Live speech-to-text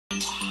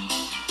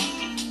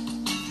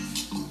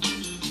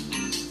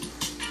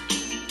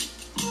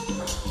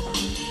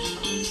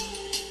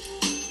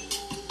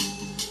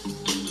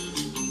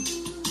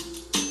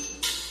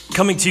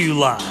Coming to you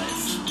live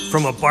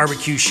from a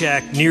barbecue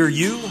shack near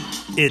you,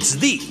 it's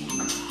the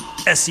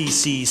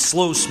SEC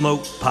Slow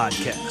Smoke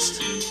Podcast.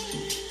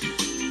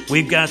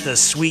 We've got the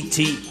sweet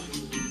tea,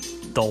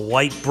 the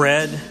white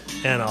bread,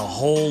 and a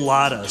whole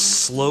lot of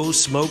slow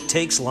smoke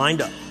takes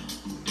lined up.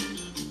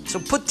 So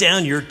put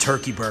down your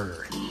turkey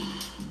burger,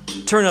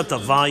 turn up the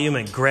volume,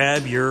 and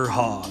grab your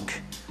hog,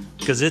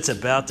 because it's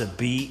about to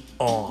be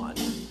on.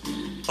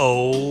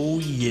 Oh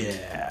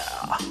yeah.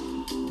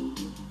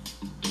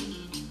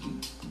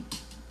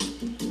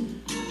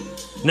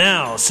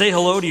 Now, say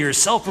hello to your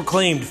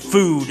self-proclaimed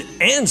food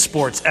and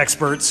sports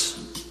experts,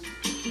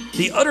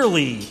 the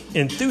utterly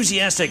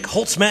enthusiastic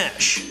Holt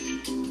Smash,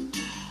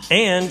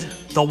 and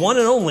the one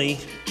and only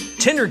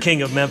Tinder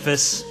King of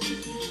Memphis,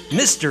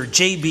 Mr.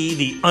 JB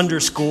the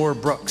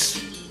 _ Brooks.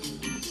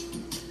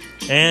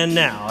 And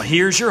now,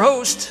 here's your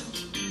host,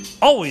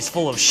 always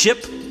full of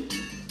ship,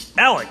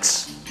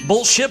 Alex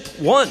Bullship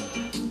 1.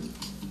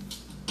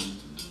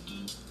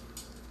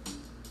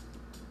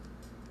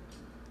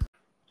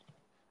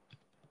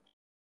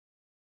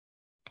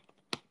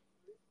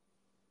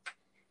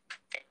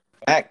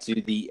 Back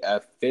to the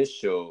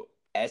official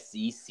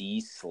SEC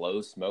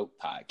Slow Smoke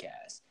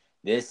Podcast.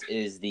 This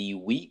is the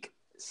Week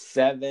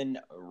 7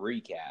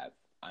 recap.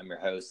 I'm your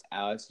host,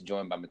 Alex,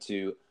 joined by my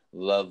two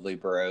lovely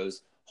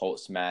bros, Holt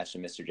Smash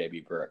and Mr.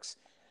 JB Brooks.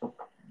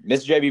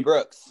 Mr. JB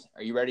Brooks,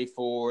 are you ready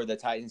for the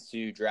Titans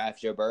to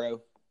draft Joe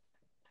Burrow?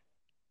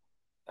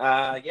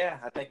 Yeah,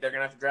 I think they're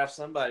going to have to draft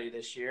somebody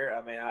this year.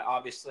 I mean,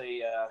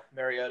 obviously,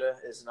 Mariota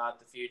is not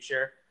the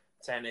future.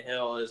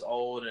 Tannehill is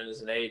old and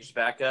is an aged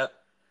backup.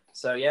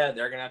 So, yeah,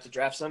 they're going to have to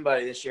draft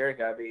somebody this year.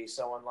 Got to be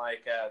someone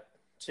like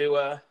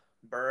Tua,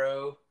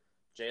 Burrow,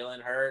 Jalen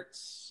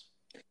Hurts,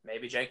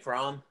 maybe Jake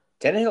Fromm.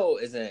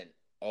 Tannehill isn't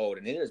old,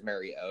 and neither is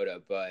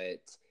Mariota, but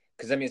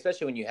because, I mean,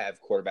 especially when you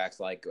have quarterbacks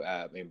like,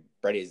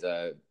 Brady's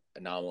an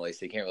anomaly,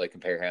 so you can't really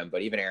compare him,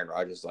 but even Aaron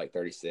Rodgers is like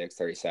 36,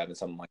 37,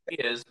 something like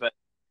that. He is, but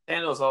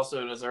Tannehill's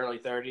also in his early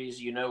 30s.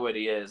 You know what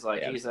he is.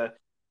 Like, yeah.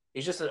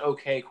 He's just an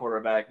okay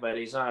quarterback, but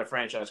he's not a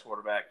franchise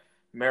quarterback.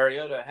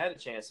 Mariota had a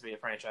chance to be a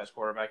franchise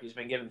quarterback. He's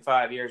been given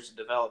 5 years to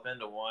develop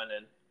into one,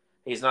 and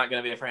he's not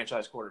going to be a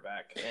franchise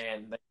quarterback.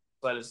 And they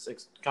let his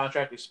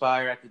contract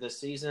expire after this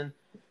season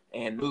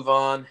and move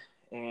on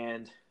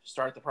and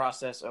start the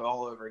process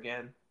all over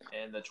again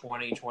in the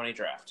 2020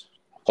 draft.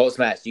 Holt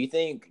Smash, do you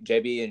think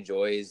JB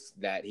enjoys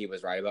that he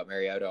was right about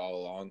Mariota all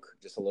along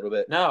just a little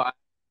bit? No,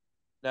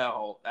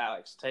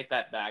 Alex, take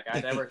that back.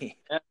 I never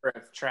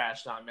have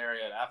trashed on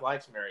Mariota. I've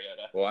liked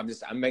Mariota. Well,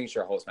 I'm making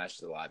sure Holt Smash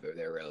is alive over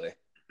there, really.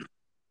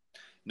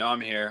 No,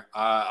 I'm here.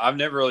 I've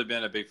never really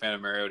been a big fan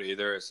of Mariota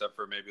either, except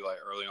for maybe like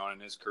early on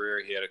in his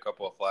career. He had a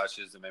couple of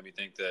flashes that made me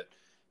think that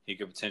he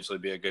could potentially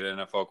be a good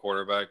NFL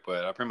quarterback,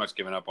 but I've pretty much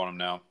given up on him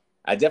now.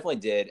 I definitely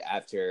did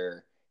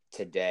after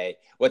today.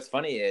 What's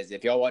funny is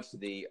if y'all watched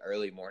the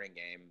early morning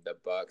game, the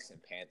Bucks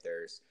and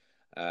Panthers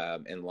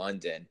in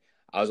London,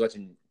 I was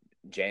watching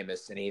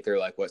Jameis, and he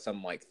threw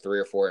something like 3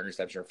 or 4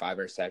 interceptions or 5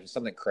 interceptions,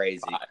 something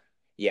crazy. 5.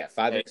 Yeah,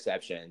 5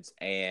 interceptions.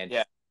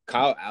 And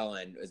Kyle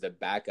Allen is the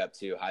backup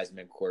to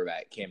Heisman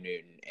quarterback Cam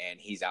Newton, and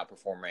he's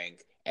outperforming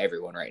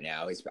everyone right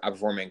now. He's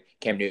outperforming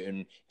Cam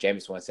Newton,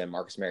 Jameis Winston,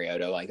 Marcus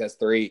Mariota. Like, that's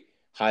 3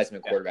 Heisman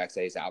quarterbacks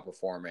that he's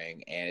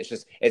outperforming. And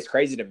it's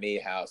crazy to me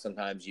how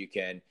sometimes you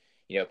can,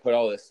 put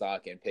all this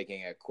stock in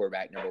picking a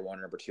quarterback number 1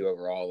 or number 2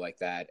 overall like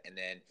that, and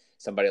then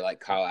somebody like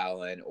Kyle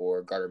Allen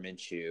or Gardner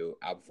Minshew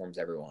outperforms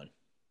everyone.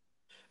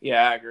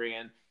 Yeah, I agree.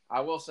 And I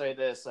will say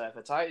this, if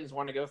the Titans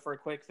want to go for a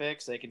quick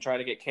fix, they can try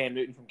to get Cam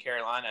Newton from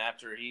Carolina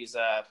after he's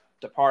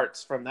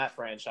departs from that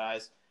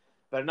franchise.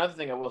 But another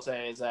thing I will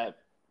say is that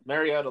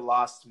Mariota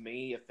lost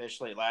me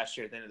officially last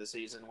year at the end of the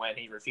season when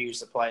he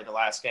refused to play the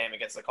last game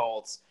against the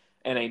Colts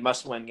in a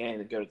must-win game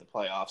to go to the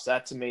playoffs.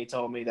 That, to me,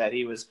 told me that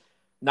he was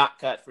not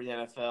cut for the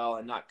NFL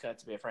and not cut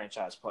to be a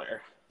franchise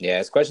player. Yeah,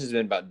 his questions have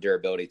been about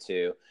durability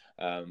too,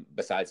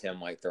 besides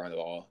him, throwing the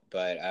ball.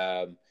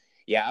 But,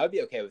 yeah, I would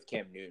be okay with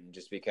Cam Newton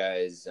just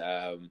because,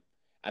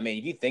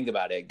 if you think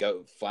about it,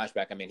 go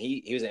flashback. I mean,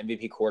 he was an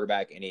MVP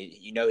quarterback, and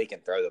he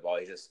can throw the ball.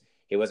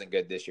 He wasn't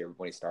good this year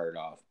when he started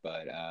off.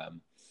 But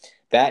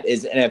that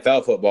is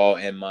NFL football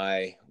and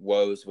my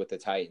woes with the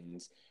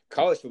Titans.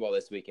 College football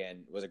this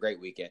weekend was a great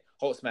weekend.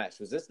 Holt Smash,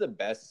 was this the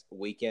best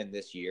weekend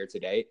this year to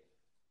date?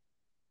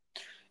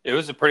 It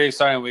was a pretty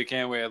exciting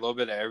weekend. We had a little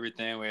bit of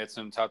everything. We had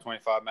some top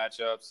 25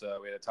 matchups.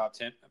 We had a top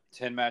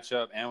 10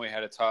 matchup, and we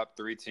had a top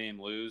 3 team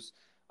lose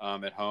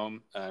at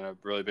home and a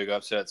really big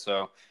upset.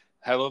 So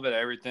had a little bit of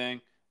everything.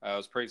 It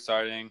was pretty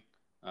exciting.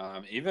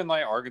 Even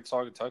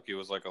Arkansas, Kentucky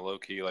was a low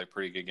key,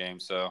 pretty good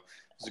game. So it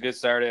was a good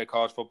Saturday of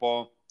college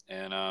football.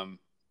 And,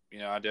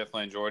 I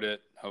definitely enjoyed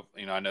it.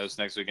 I know this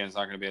next weekend is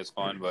not going to be as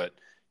fun, but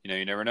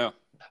you never know.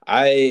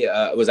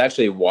 I was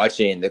actually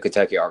watching the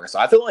Kentucky-Arkansas.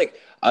 I feel like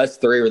us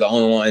 3 were the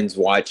only ones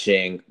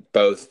watching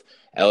both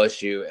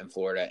LSU and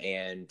Florida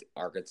and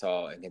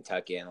Arkansas and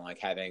Kentucky, and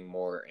having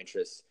more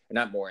interest,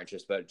 not more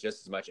interest, but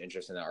just as much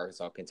interest in the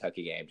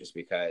Arkansas-Kentucky game, just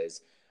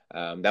because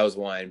that was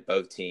one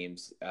both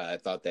teams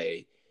thought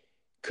they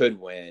could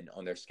win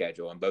on their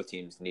schedule, and both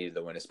teams needed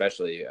the win,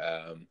 especially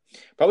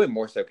probably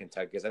more so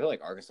Kentucky, because I feel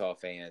like Arkansas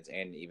fans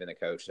and even the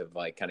coach have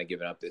like kind of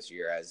given up this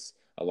year as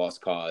a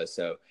lost cause.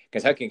 So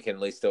Kentucky can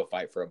at least still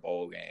fight for a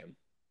bowl game,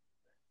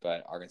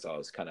 but Arkansas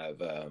is kind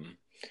of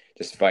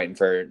just fighting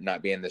for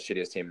not being the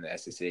shittiest team in the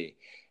SEC.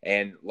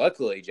 And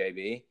luckily,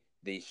 JB,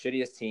 the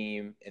shittiest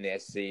team in the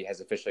SEC has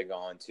officially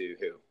gone to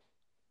who?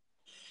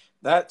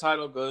 That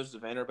title goes to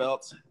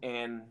Vanderbilt,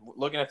 and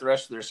looking at the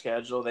rest of their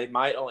schedule, they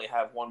might only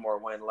have one more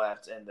win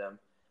left in them.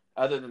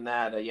 Other than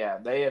that, yeah,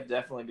 they have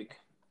definitely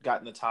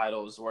gotten the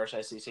title as the worst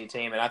SEC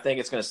team, and I think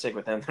it's going to stick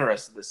with them the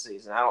rest of the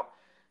season.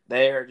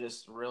 They are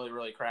just really,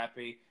 really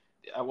crappy.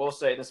 I will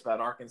say this about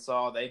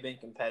Arkansas: they've been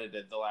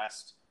competitive the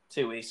last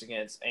 2 weeks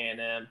against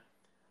A&M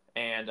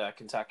and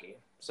Kentucky,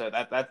 so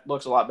that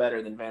looks a lot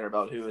better than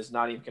Vanderbilt, who is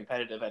not even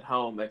competitive at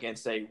home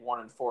against a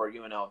 1-4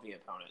 UNLV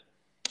opponent.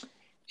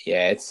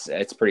 Yeah,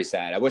 it's pretty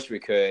sad. I wish we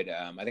could.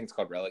 I think it's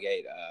called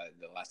relegate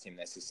the last team in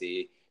the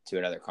SEC to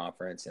another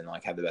conference and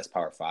like have the best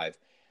Power 5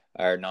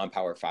 or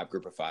non-Power 5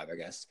 group of 5, I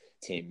guess,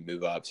 team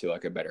move up to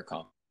like a better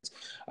conference.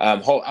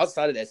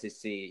 Outside of the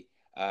SEC,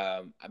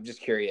 I'm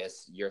just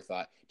curious your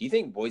thought. Do you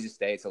think Boise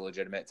State's a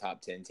legitimate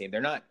top 10 team?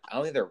 They're not. I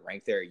don't think they're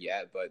ranked there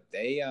yet, but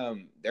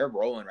they're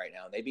rolling right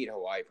now. They beat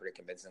Hawaii pretty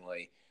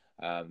convincingly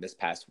this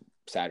past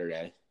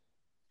Saturday.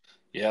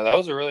 Yeah, that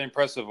was a really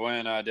impressive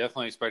win. I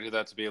definitely expected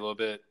that to be a little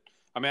bit.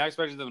 I mean, I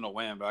expected them to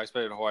win, but I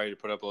expected Hawaii to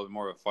put up a little bit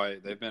more of a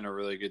fight. They've been a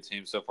really good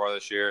team so far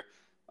this year,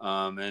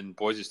 and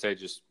Boise State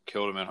just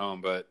killed them at home.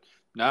 But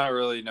now I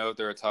really know if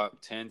they're a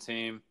top 10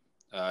 team,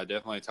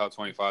 definitely a top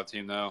 25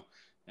 team, though.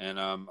 And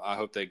I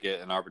hope they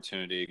get an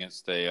opportunity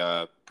against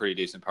a pretty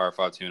decent Power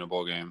 5 team in a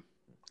bowl game.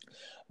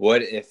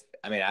 What if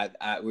 – I mean,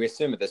 we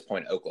assume at this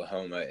point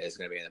Oklahoma is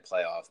going to be in the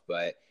playoff,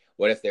 but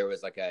what if there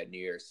was like a New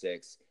Year's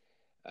 6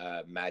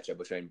 matchup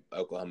between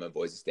Oklahoma and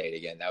Boise State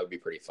again? That would be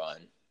pretty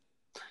fun.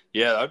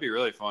 Yeah, that'd be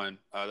really fun.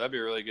 That'd be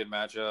a really good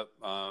matchup.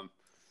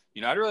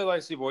 I'd really like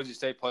to see Boise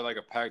State play like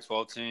a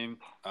Pac-12 team.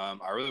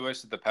 I really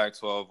wish that the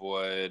Pac-12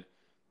 would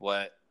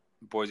let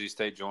Boise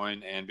State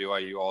join and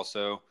BYU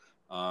also.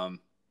 I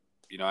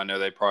know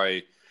they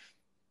probably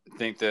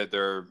think that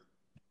they're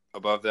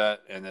above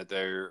that and that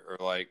they're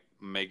like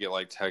may get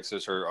like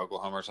Texas or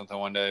Oklahoma or something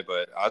one day.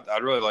 But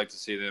I'd really like to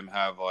see them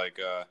have like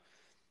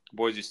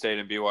Boise State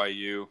and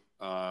BYU.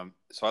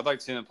 So I'd like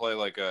to see them play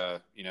like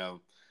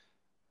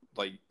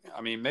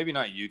maybe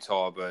not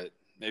Utah, but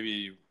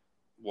maybe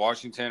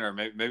Washington or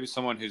maybe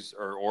someone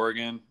or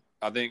Oregon.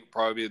 I think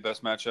probably be the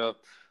best matchup.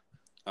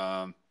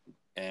 And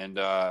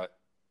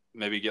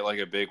maybe get like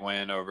a big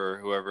win over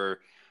whoever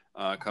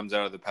comes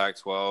out of the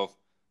Pac-12,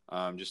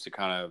 just to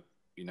kind of,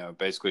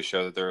 basically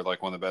show that they're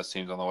like one of the best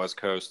teams on the West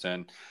Coast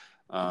and,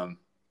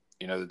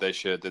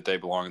 that they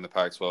belong in the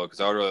Pac-12, because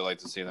I would really like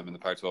to see them in the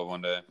Pac-12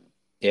 one day.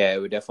 Yeah, it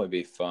would definitely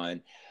be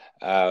fun.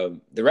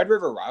 The Red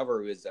River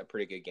rivalry was a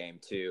pretty good game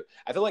too.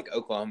 I feel like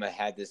Oklahoma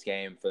had this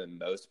game for the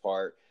most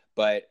part,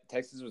 but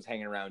Texas was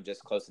hanging around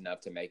just close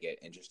enough to make it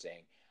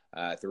interesting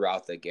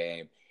throughout the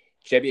game.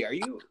 Chevy,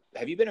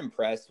 have you been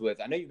impressed with?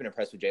 I know you've been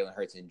impressed with Jalen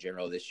Hurts in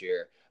general this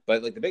year,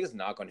 but like the biggest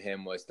knock on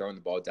him was throwing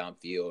the ball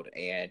downfield,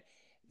 and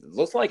it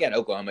looks like at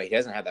Oklahoma he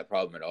doesn't have that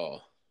problem at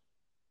all.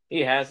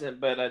 He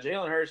hasn't, but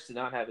Jalen Hurts did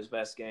not have his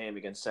best game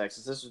against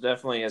Texas. This was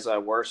definitely his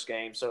worst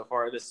game so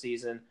far this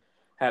season.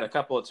 Had a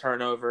couple of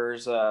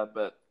turnovers,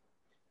 but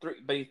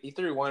he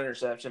threw one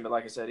interception. But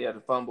like I said, he had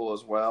a fumble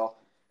as well.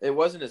 It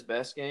wasn't his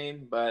best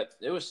game, but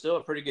it was still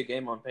a pretty good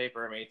game on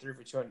paper. I mean, he threw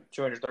for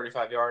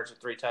 235 yards with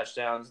 3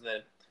 touchdowns,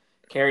 then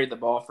carried the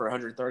ball for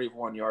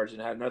 131 yards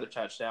and had another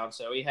touchdown.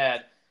 So he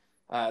had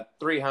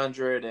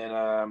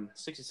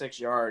 366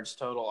 yards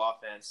total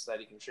offense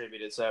that he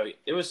contributed. So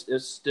it was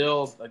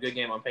still a good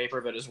game on paper,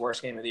 but his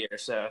worst game of the year.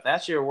 So if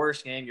that's your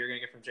worst game you're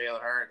going to get from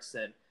Jalen Hurts,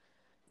 then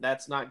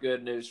that's not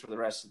good news for the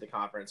rest of the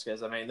conference,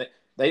 because, I mean,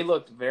 they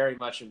looked very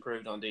much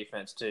improved on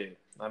defense too.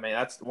 I mean,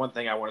 that's one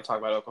thing I want to talk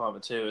about Oklahoma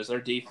too, is their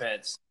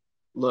defense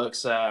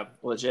looks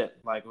legit,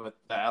 like with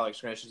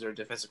Alex Grinch as their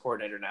defensive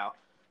coordinator now.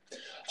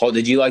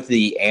 Did you like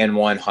the and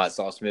one hot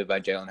sauce move by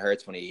Jalen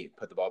Hurts when he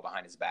put the ball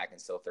behind his back and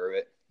still threw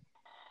it?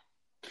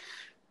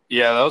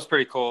 Yeah, that was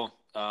pretty cool.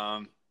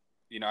 I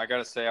got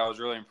to say I was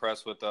really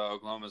impressed with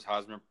Oklahoma's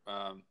Heisman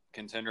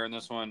contender in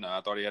this one.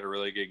 I thought he had a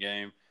really good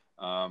game.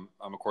 I'm,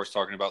 of course,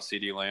 talking about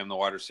CeeDee Lamb, the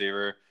wide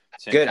receiver.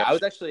 Good. I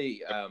was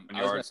actually I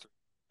was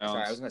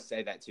going to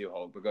say that too,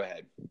 Holt, but go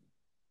ahead.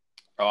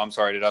 Oh, I'm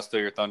sorry. Did I steal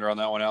your thunder on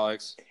that one,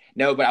 Alex?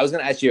 No, but I was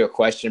going to ask you a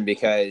question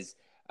because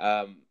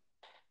I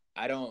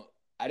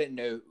didn't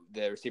know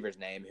the receiver's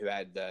name who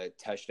had the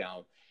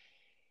touchdown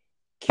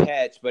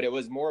catch, but it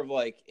was more of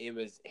like it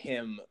was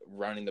him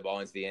running the ball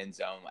into the end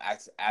zone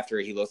after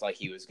he looked like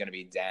he was going to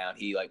be down.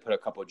 He like put a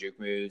couple of juke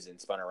moves and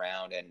spun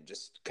around and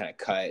just kind of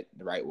cut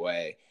the right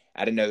way.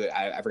 I didn't know.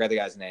 I forgot the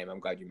guy's name. I'm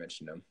glad you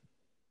mentioned him.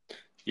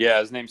 Yeah,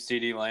 his name's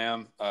CeeDee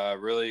Lamb.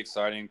 Really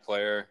exciting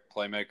player,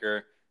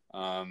 playmaker.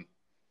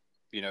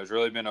 He's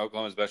really been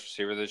Oklahoma's best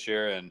receiver this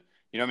year. And,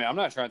 I'm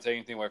not trying to take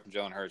anything away from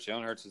Jalen Hurts.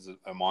 Jalen Hurts is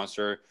a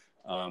monster.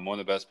 one of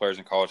the best players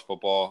in college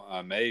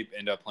football. May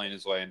end up playing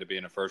his way into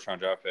being a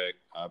first-round draft pick,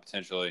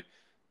 potentially.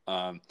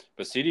 But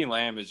CeeDee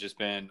Lamb has just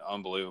been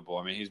unbelievable.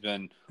 I mean, he's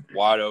been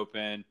wide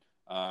open.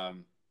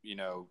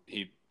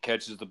 He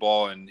catches the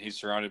ball, and he's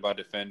surrounded by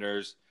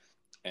defenders,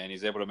 and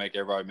he's able to make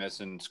everybody miss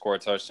and score a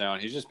touchdown.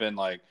 He's just been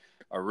like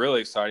a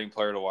really exciting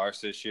player to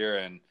watch this year.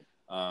 And,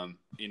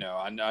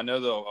 I know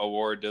the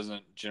award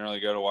doesn't generally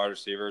go to wide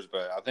receivers,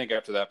 but I think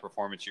after that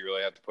performance, you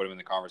really have to put him in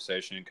the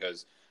conversation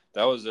because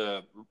that was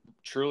a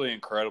truly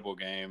incredible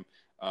game,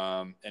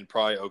 and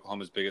probably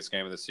Oklahoma's biggest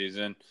game of the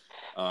season.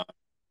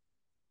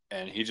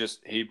 And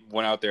he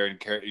went out there and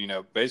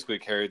basically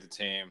carried the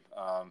team,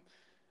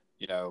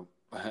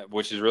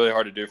 which is really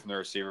hard to do from the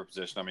receiver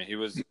position. I mean, he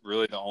was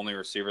really the only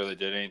receiver that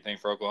did anything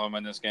for Oklahoma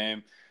in this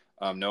game.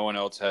 No one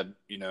else had,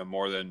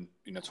 more than,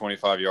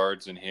 25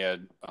 yards, and he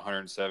had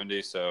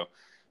 170. So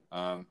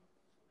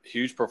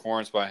huge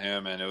performance by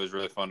him, and it was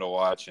really fun to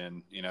watch.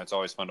 And, it's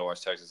always fun to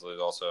watch Texas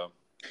lose also.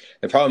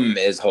 The problem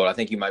is, Holt, I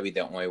think you might be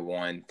the only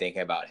one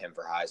thinking about him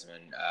for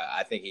Heisman.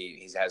 I think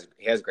he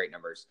has great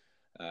numbers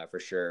for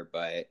sure,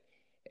 but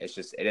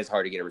it is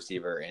hard to get a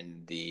receiver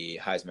in the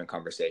Heisman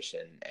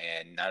conversation,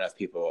 and not enough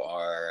people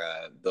are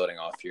building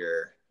off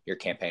your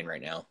campaign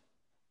right now.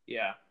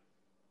 Yeah,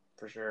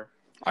 for sure.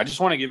 I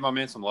just want to give my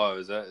man some love.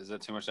 Is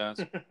that too much to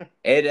ask?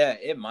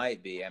 It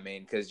might be. I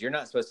mean, because you're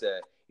not supposed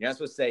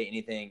to say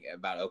anything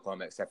about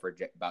Oklahoma except for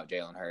about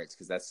Jalen Hurts,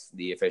 because that's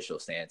the official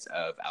stance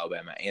of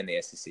Alabama and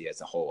the SEC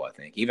as a whole. I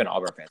think even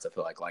Auburn fans, I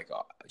feel like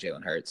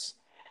Jalen Hurts.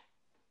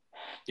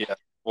 Yeah,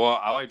 well,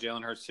 I like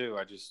Jalen Hurts too.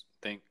 I just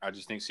think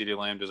CeeDee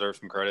Lamb deserves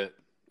some credit.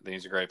 I think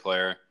he's a great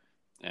player,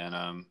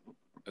 and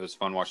it was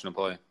fun watching him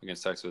play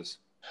against Texas.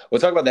 We'll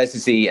talk about the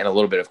SEC in a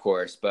little bit, of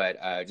course, but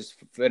just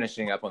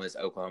finishing up on this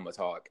Oklahoma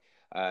talk.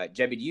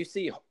 Jebby, do you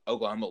see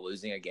Oklahoma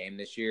losing a game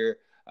this year?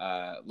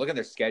 Look at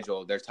their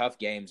schedule. Their tough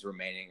games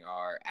remaining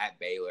are at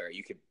Baylor.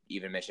 You could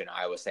even mention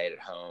Iowa State at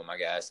home, I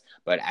guess.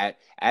 But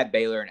at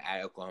Baylor and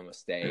at Oklahoma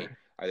State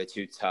are the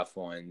two tough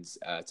ones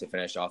to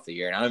finish off the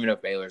year. And I don't even know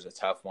if Baylor's a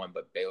tough one,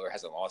 but Baylor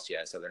hasn't lost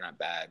yet, so they're not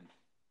bad.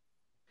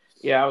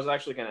 Yeah, I was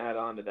actually going to add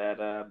on to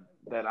that,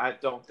 that I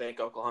don't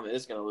think Oklahoma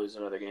is going to lose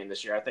another game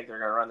this year. I think they're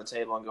going to run the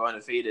table and go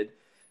undefeated.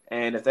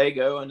 And if they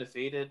go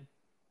undefeated,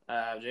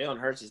 Jalen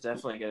Hurts is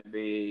definitely going to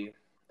be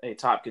a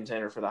top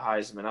contender for the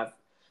Heisman.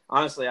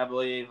 I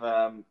believe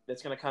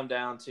it's going to come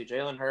down to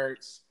Jalen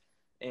Hurts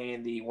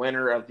and the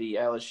winner of the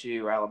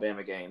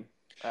LSU-Alabama game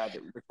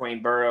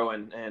between Burrow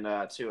and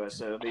Tua.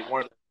 So it'll be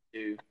one of the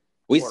two.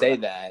 We say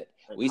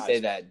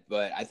that,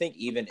 but I think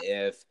even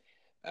if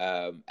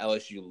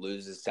LSU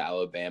loses to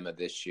Alabama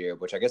this year,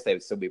 which I guess they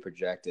would still be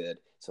projected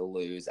to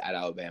lose at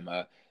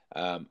Alabama,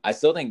 I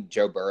still think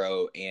Joe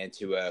Burrow and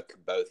Tua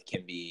both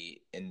can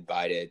be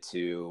invited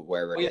to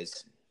wherever it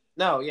is.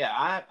 No,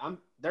 yeah,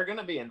 they're going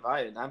to be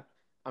invited.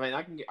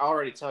 I can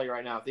already tell you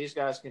right now, if these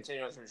guys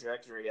continue on their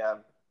trajectory,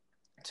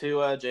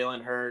 Tua,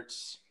 Jalen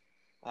Hurts,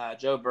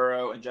 Joe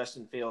Burrow, and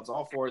Justin Fields,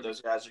 all four of those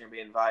guys are going to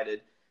be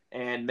invited.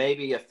 And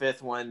maybe a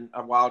fifth one,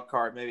 a wild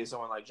card, maybe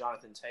someone like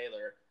Jonathan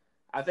Taylor.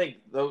 I think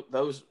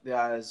those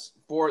guys,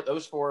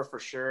 those four for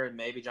sure, and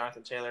maybe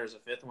Jonathan Taylor as a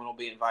fifth one will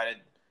be invited.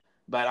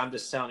 But I'm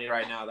just telling you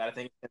right now that I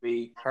think it's going to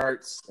be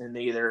Hurts and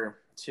either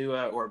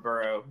Tua or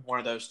Burrow, one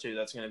of those two.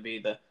 That's going to be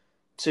the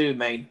two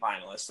main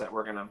finalists that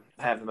we're going to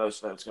have the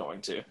most votes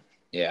going to.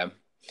 Yeah.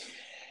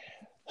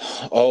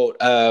 Oh,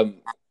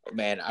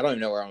 man, I don't even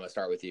know where I'm going to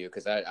start with you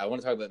because I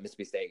want to talk about the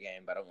Mississippi State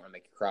game, but I don't want to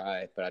make you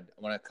cry. But I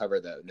want to cover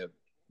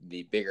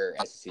the bigger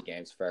SEC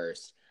games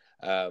first.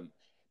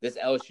 This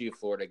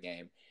LSU-Florida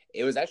game,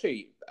 it was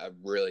actually a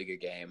really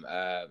good game.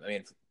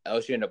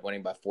 LSU ended up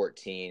winning by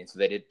 14, so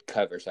they did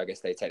cover, so I guess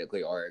they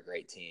technically are a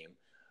great team.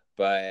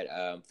 But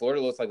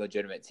Florida looks like a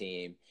legitimate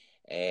team,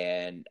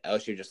 and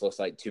LSU just looks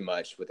like too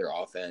much with their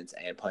offense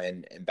and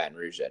playing in Baton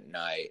Rouge at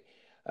night.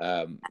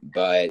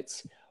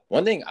 But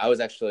one thing I was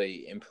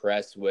actually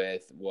impressed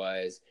with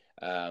was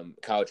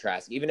Kyle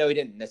Trask. Even though he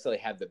didn't necessarily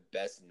have the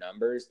best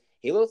numbers,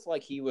 he looks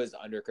like he was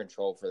under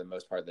control for the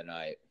most part of the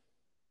night.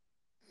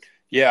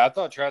 Yeah, I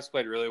thought Trask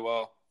played really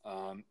well.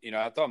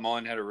 I thought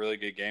Mullen had a really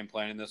good game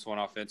plan in this one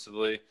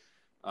offensively.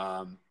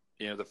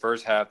 The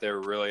first half they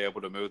were really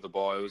able to move the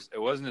ball. It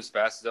wasn't as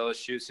fast as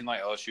LSU. It seemed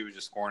like LSU was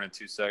just scoring in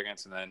 2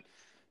 seconds, and then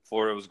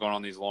Florida was going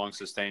on these long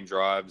sustained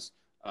drives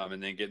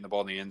and then getting the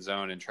ball in the end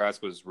zone. And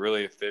Trask was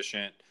really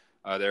efficient.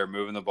 They were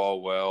moving the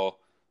ball well,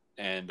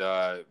 and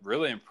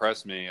really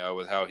impressed me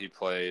with how he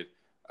played.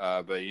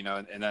 But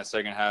in that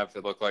second half,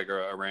 it looked like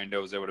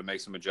Aranda was able to make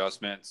some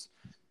adjustments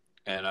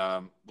and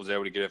was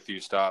able to get a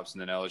few stops,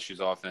 and then LSU's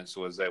offense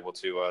was able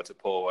to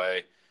pull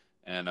away,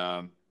 and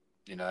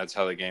that's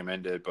how the game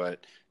ended.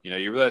 But you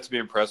really have to be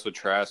impressed with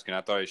Trask, and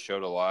I thought he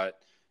showed a lot.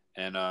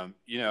 And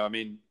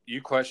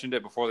you questioned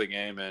it before the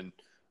game, and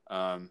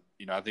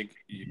I think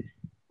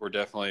we're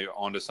definitely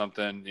onto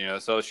something.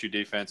 This LSU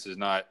defense is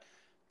not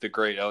the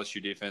great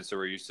LSU defense that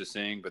we're used to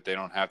seeing, but they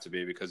don't have to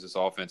be because this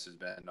offense has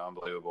been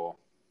unbelievable.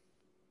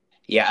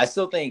 Yeah, I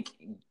still think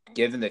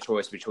given the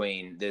choice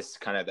between this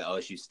kind of the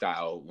LSU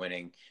style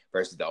winning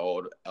versus the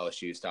old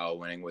LSU style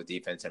winning with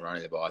defense and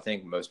running the ball, I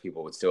think most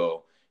people would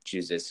still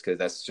choose this because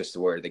that's just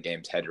where the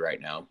game's headed right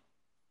now.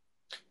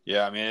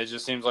 Yeah, I mean, it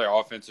just seems like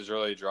offense is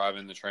really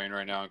driving the train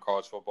right now in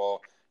college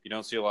football. You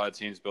don't see a lot of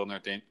teams building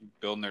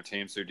their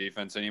teams through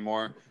defense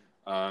anymore.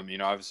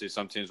 Obviously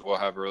some teams will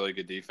have a really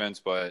good defense,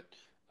 but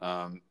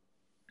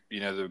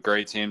the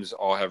great teams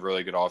all have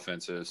really good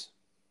offenses.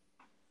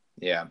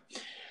 Yeah.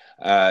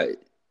 Another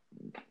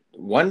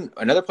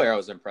player I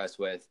was impressed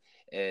with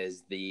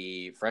is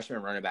the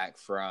freshman running back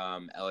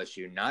from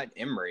LSU, not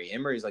Emory.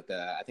 Emory's like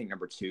I think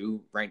number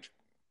 2 ranked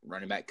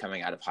running back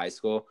coming out of high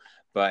school,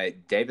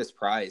 but Davis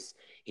Price.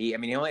 He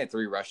only had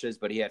 3 rushes,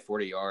 but he had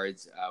 40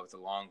 yards with a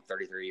long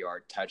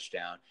 33-yard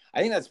touchdown.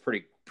 I think that's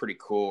pretty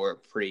cool or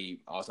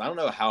pretty awesome. I don't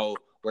know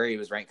where he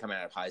was ranked coming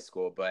out of high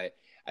school, but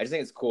I just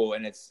think it's cool.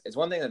 And it's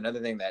one thing. Another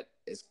thing that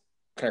is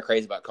kind of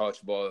crazy about college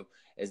football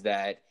is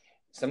that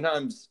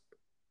sometimes,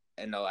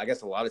 and I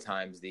guess a lot of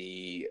times,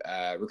 the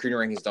recruiting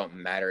rankings don't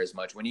matter as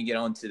much when you get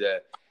onto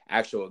the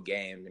actual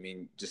game.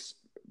 Just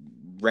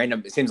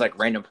random. It seems like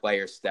random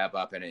players step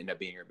up and end up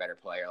being your better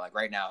player. Like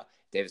right now,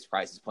 Davis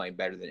Price is playing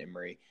better than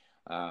Emory.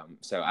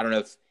 So I don't know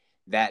if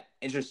that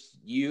interests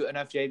you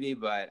enough, JB,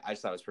 but I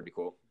just thought it was pretty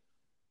cool.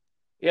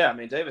 Yeah,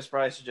 Davis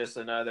Price is just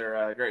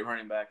another great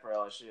running back for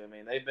LSU.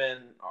 They've been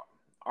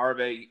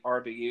RBU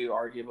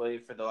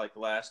arguably for the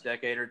last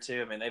decade or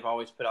two. They've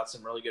always put out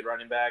some really good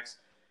running backs,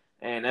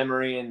 and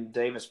Emory and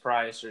Davis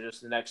Price are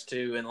just the next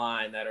 2 in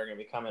line that are going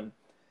to be coming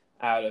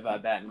out of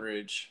Baton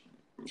Rouge.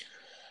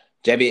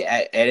 JB,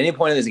 at any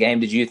point in this game,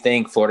 did you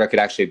think Florida could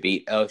actually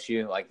beat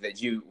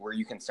LSU? Were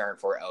you concerned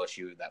for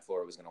LSU that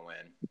Florida was going to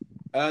win?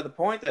 The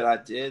point that I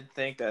did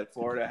think that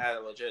Florida had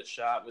a legit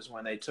shot was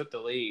when they took the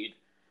lead,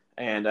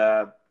 and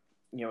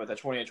with a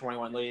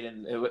 20-21 lead,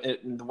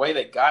 and the way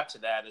they got to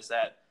that is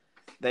that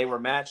they were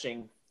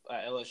matching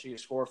LSU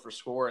score for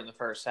score in the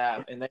first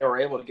half, and they were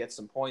able to get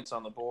some points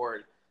on the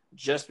board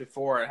just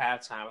before at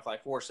halftime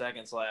with 4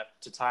 seconds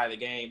left to tie the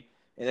game.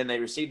 And then they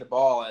received the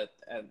ball at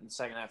the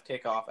second half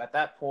kickoff. At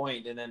that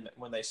point, and then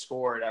when they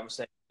scored, I was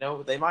saying,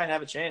 they might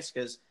have a chance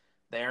because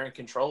they're in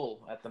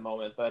control at the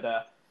moment.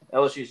 But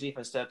LSU's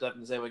defense stepped up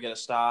and was able to get a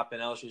stop,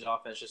 and LSU's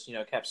offense just,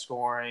 kept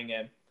scoring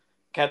and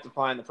kept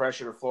applying the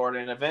pressure to Florida.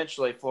 And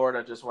eventually,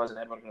 Florida just wasn't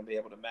going to be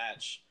able to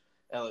match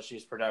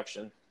LSU's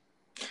production.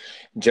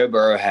 Joe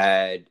Burrow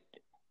had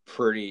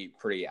pretty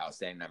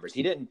outstanding numbers.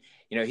 He didn't,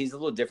 he's a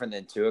little different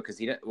than Tua because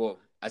he didn't. Well,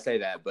 I say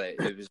that, but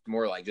it was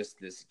more like just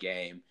this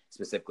game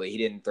specifically. He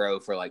didn't throw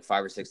for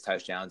 5 or 6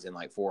 touchdowns and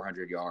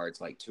 400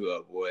 yards like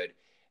Tua would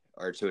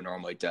or Tua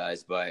normally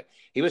does. But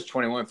he was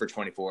 21 for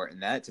 24,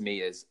 and that to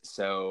me is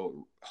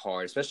so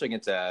hard, especially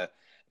against a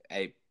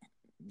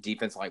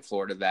defense like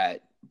Florida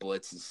that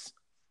blitzes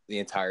the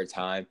entire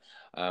time.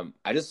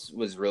 I just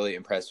was really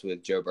impressed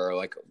with Joe Burrow,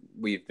 like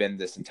we've been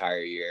this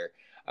entire year.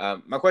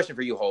 My question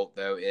for you, Holt,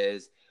 though,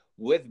 is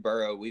with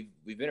Burrow, we've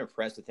been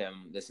impressed with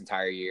him this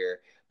entire year,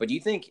 but do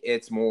you think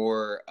it's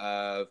more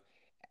of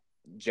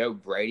Joe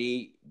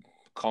Brady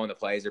calling the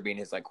plays or being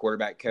his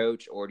quarterback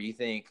coach, or do you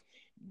think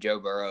Joe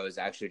Burrow is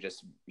actually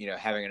just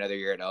having another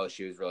year at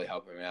LSU is really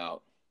helping him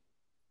out?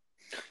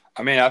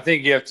 I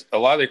think a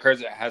lot of the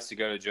credit has to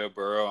go to Joe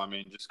Burrow.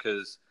 Just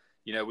because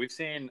we've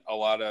seen a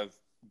lot of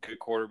good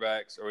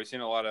quarterbacks, or we've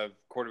seen a lot of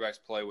quarterbacks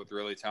play with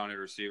really talented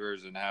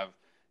receivers and have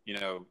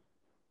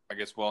I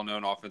guess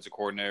well-known offensive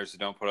coordinators that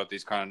don't put up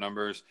these kind of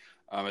numbers.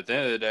 At the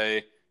end of the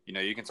day,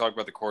 you can talk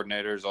about the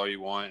coordinators all you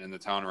want and the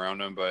talent around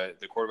them, but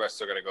the quarterback's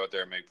still got to go out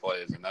there and make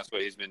plays, and that's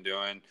what he's been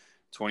doing.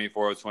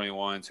 24 of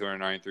 21,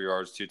 293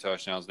 yards, 2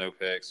 touchdowns, no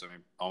picks.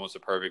 Almost a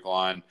perfect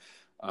line.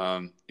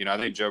 I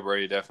think Joe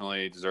Brady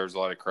definitely deserves a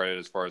lot of credit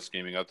as far as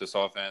scheming up this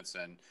offense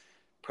and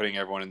putting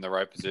everyone in the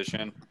right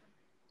position.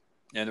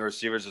 And the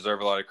receivers deserve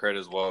a lot of credit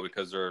as well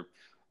because there are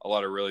a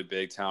lot of really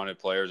big, talented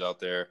players out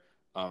there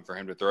for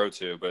him to throw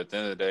to. But at the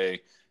end of the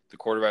day, the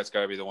quarterback's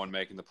got to be the one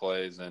making the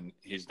plays, and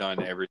he's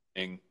done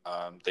everything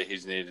that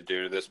he's needed to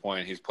do to this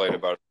point. He's played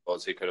about as well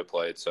as he could have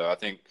played. So I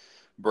think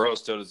Burrow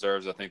still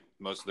deserves,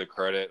 most of the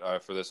credit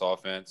for this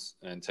offense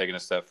and taking a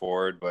step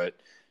forward. But,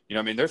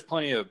 there's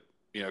plenty of,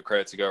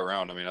 credit to go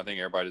around. I think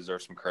everybody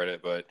deserves some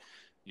credit, but,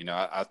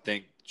 I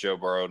think Joe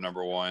Burrow,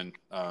 number one,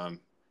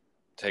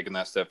 taking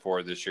that step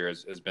forward this year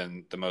has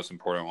been the most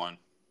important one.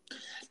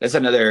 That's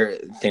another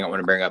thing I want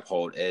to bring up,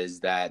 Holt, is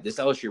that this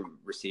LSU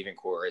receiving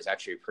core is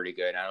actually pretty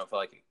good. I don't feel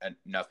like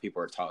enough people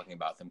are talking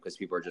about them because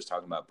people are just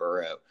talking about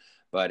Burrow.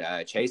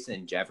 But Chase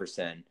and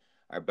Jefferson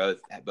are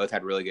both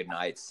had really good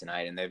nights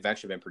tonight, and they've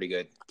actually been pretty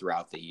good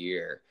throughout the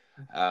year.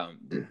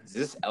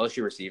 This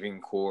LSU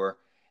receiving core,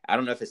 I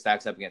don't know if it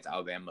stacks up against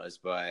Alabama's,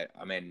 but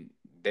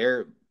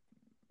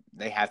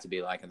they have to be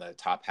in the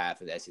top half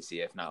of the SEC,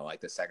 if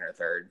not the second or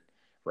third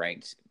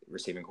ranked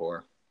receiving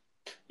core.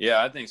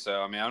 Yeah, I think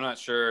so. I'm not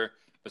sure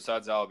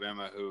besides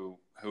Alabama who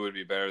would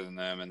be better than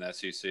them in the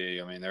SEC.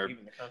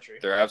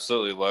 They're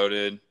absolutely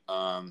loaded.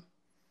 I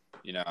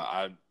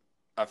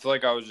feel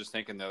like I was just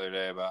thinking the other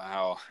day about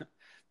how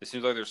it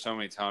seems like there's so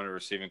many talented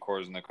receiving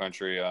corps in the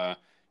country. I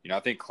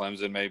think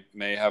Clemson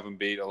may have them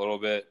beat a little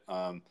bit.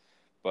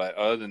 But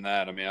other than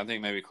that, I mean, I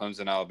think maybe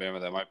Clemson,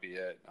 Alabama, that might be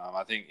it.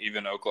 I think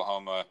even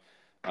Oklahoma,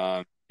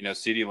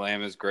 CeeDee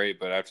Lamb is great,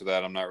 but after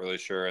that, I'm not really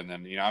sure. And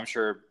then, I'm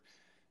sure,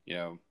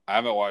 I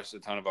haven't watched a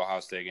ton of Ohio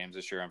State games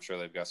this year. I'm sure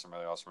they've got some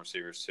really awesome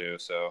receivers too.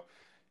 So,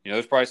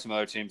 there's probably some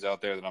other teams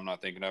out there that I'm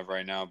not thinking of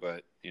right now.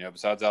 But,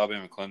 besides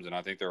Alabama and Clemson,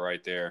 I think they're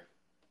right there.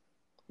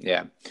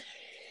 Yeah.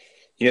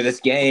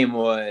 This game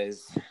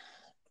was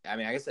 – I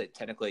mean, I guess it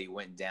technically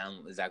went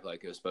down exactly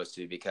like it was supposed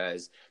to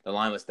because the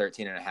line was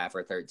 13.5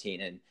 or 13,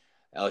 and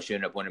LSU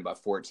ended up winning by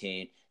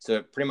 14. So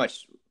it pretty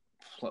much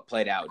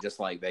played out just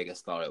like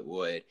Vegas thought it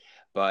would.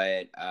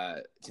 But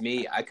to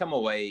me, I come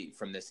away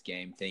from this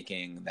game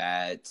thinking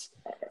that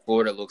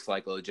Florida looks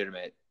like a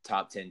legitimate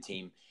top 10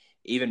 team,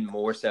 even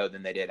more so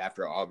than they did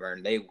after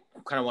Auburn. They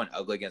kind of went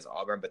ugly against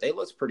Auburn, but they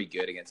looked pretty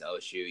good against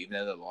LSU, even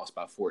though they lost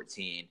by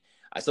 14.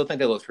 I still think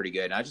they looked pretty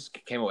good. And I just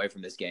came away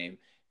from this game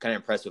kind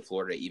of impressed with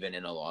Florida, even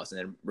in a loss, and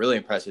then really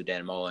impressed with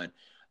Dan Mullen.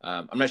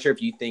 I'm not sure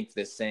if you think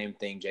the same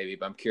thing, JB,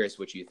 but I'm curious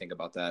what you think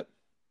about that.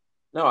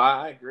 No,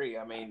 I agree.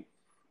 I mean,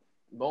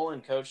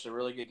 Mullen coached a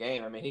really good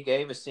game. I mean, he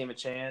gave his team a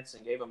chance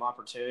and gave them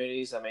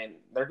opportunities. I mean,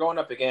 they're going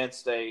up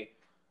against a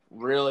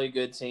really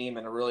good team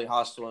in a really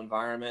hostile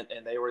environment,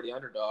 and they were the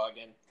underdog.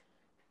 And,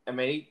 I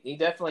mean, he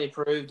definitely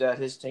proved that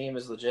his team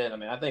is legit. I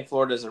mean, I think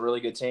Florida is a really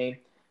good team.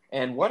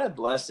 And what a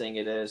blessing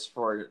it is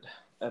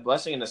a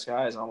blessing in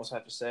disguise, I almost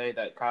have to say,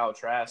 that Kyle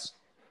Trask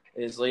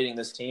is leading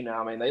this team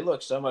now. I mean, they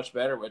look so much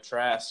better with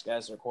Trask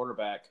as their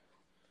quarterback.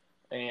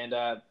 And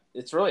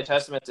it's really a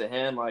testament to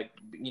him,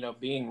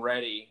 being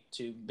ready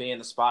to be in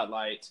the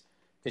spotlight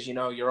because,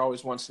 you're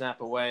always one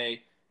snap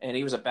away. And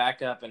he was a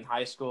backup in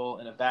high school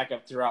and a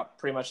backup throughout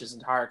pretty much his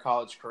entire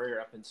college career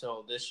up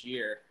until this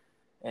year.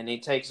 And he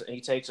takes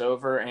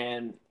over,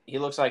 and he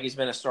looks like he's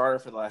been a starter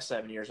for the last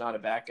 7 years, not a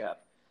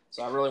backup.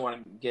 So I really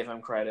want to give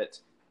him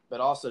credit. But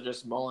also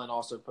just Mullen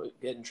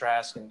getting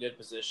Trask in good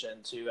position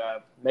to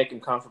make him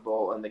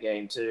comfortable in the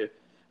game too.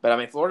 But, I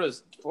mean,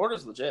 Florida's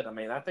legit. I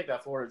mean, I think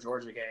that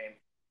Florida-Georgia game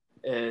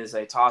is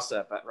a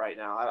toss-up right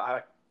now.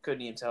 I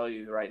couldn't even tell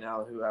you right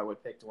now who I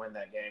would pick to win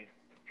that game.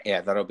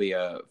 Yeah, that'll be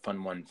a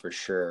fun one for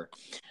sure.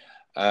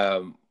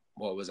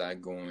 What was I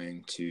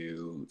going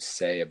to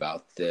say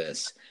about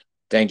this?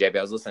 Dang, JB,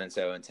 I was listening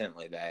so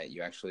intently that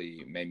you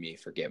actually made me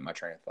forget my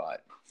train of thought.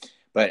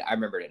 But I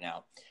remembered it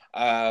now.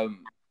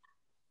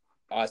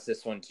 I'll ask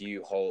this one to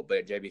you, Holt,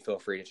 but JB, feel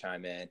free to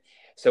chime in.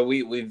 So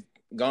we've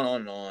gone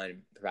on and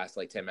on for the past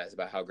 10 minutes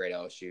about how great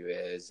LSU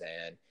is,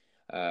 and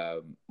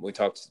we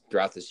talked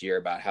throughout this year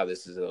about how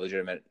this is a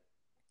legitimate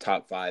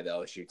top 5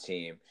 LSU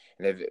team,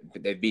 and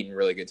they've beaten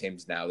really good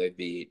teams now. They've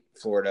beat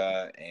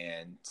Florida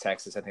and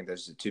Texas. I think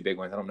those are the 2 big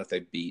ones. I don't know if they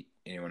beat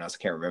anyone else.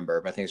 I can't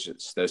remember, but I think it's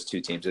just those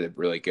 2 teams are the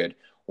really good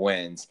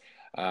wins.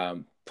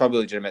 Probably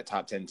legitimate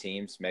top 10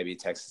 teams, maybe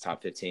Texas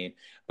top 15,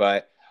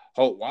 but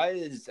Holt, why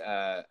is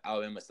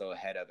Alabama still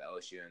ahead of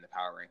LSU in the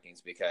power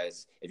rankings?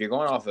 Because if you're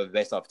going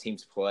based off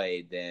teams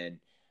played, then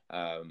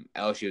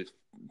LSU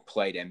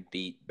played and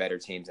beat better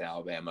teams than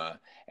Alabama,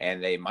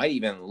 and they might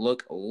even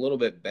look a little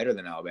bit better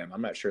than Alabama.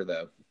 I'm not sure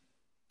though.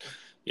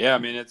 Yeah, I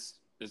mean it's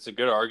a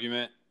good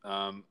argument.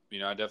 I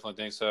definitely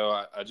think so.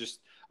 I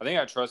think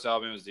I trust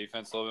Alabama's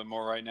defense a little bit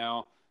more right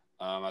now.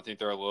 I think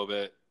they're a little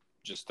bit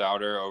just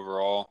stouter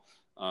overall.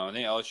 I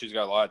think LSU's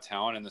got a lot of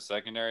talent in the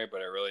secondary,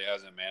 but it really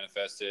hasn't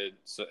manifested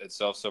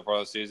itself so far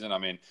this season. I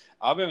mean,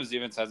 Alabama's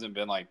defense hasn't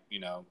been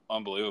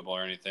unbelievable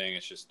or anything.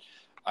 It's just,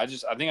 I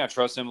think I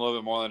trust him a little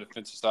bit more on the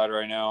defensive side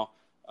right now.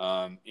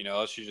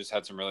 LSU just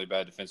had some really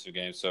bad defensive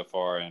games so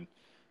far, and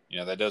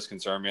that does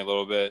concern me a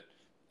little bit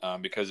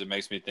because it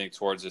makes me think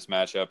towards this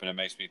matchup, and it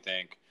makes me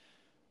think,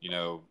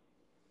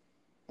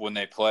 when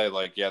they play,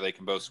 they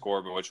can both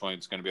score, but which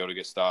one's going to be able to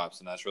get stops,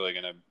 and that's really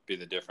going to be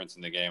the difference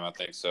in the game, I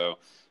think. So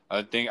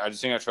I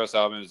just think I trust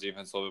Alabama's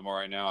defense a little bit more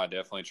right now. I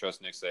definitely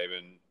trust Nick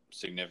Saban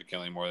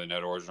significantly more than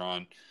Ed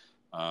Orgeron.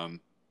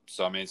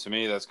 So, I mean, to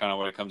me, that's kind of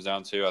what it comes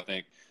down to. I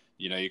think,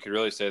 you could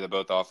really say that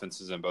both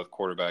offenses and both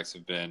quarterbacks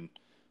have been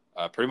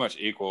pretty much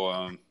equal,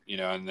 and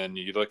then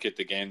you look at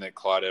the game that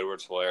Clyde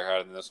Edwards-Helaire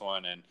had in this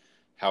one and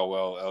how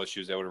well LSU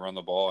was able to run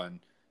the ball, and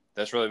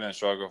that's really been a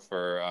struggle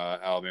for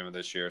Alabama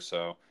this year.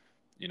 So,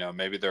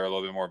 maybe they're a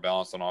little bit more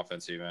balanced on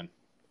offense even.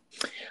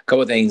 A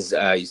couple of things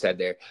you said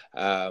there.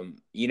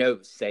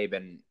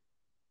 Saban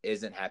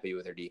isn't happy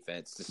with their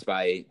defense,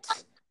 despite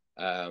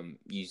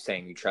you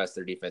saying you trust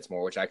their defense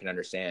more, which I can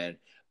understand.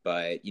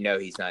 But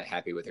he's not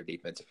happy with their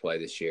defensive play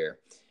this year.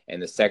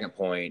 And the second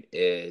point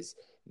is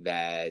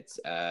that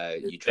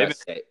you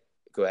trust.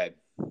 Go ahead.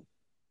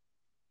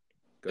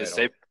 Is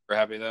Saban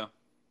happy though?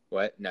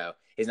 What? No,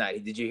 he's not.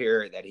 Did you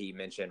hear that he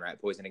mentioned rat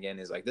poison again?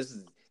 He's like, this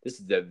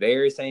is the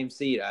very same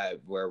seat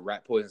where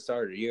rat poison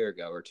started a year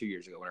ago or 2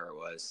 years ago, whenever it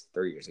was,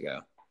 3 years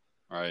ago.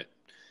 Right.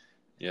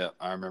 Yeah,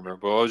 I remember.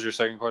 But what was your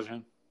second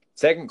question?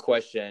 Second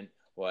question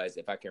was,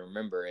 if I can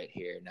remember it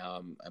here.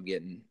 Now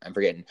I'm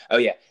forgetting. Oh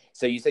yeah.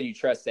 So you said you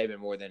trust Saban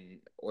more than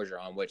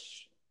Orgeron,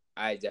 which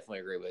I definitely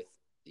agree with.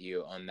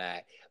 you on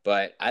that.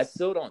 But I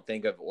still don't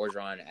think of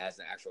Orgeron as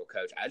an actual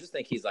coach. I just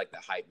think he's like the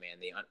hype man,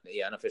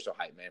 the unofficial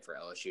hype man for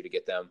LSU to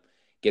get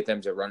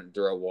them to run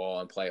through a wall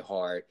and play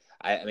hard.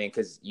 I mean,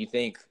 because you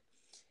think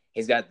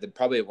he's got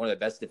probably one of the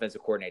best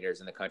defensive coordinators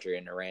in the country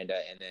in Aranda,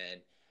 and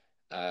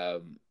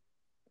then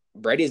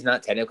Brady's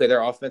not technically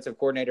their offensive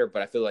coordinator,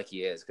 but I feel like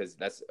he is because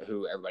that's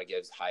who everybody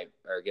gives hype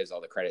or gives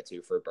all the credit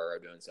to for Burrow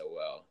doing so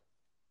well.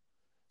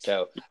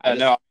 So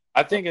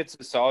I think it's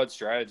a solid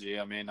strategy.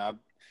 I mean,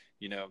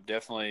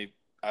 definitely.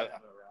 I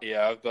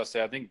was about to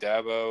say I think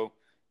Dabo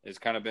has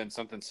kind of been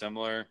something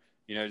similar.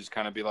 Just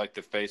kind of be like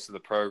the face of the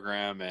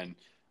program and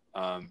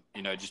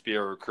just be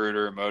a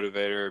recruiter,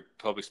 motivator,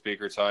 public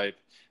speaker type,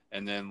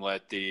 and then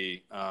let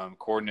the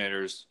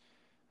coordinators,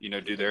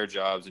 do their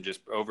jobs and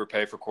just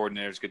overpay for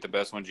coordinators, get the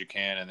best ones you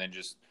can, and then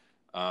just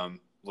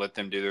let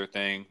them do their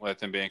thing, let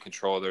them be in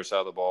control of their side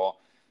of the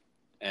ball.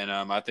 And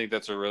I think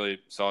that's a really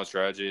solid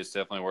strategy. It's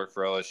definitely worked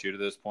for LSU to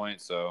this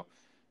point. So,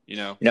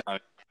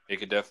 it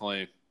could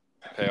definitely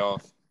pay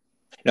off.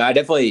 No,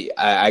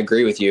 I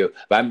agree with you.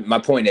 But my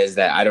point is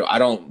that I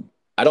don't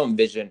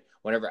envision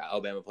whenever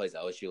Alabama plays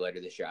LSU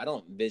later this year, I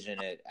don't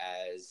envision it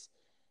as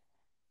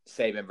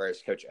Saban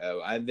versus Coach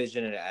O. I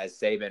envision it as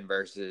Saban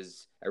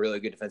versus a really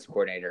good defensive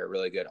coordinator, a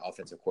really good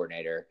offensive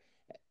coordinator,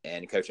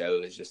 and Coach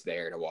O is just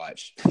there to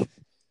watch.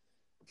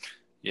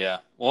 Yeah.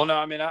 Well, no,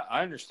 I mean,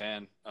 I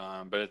understand.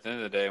 But at the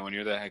end of the day, when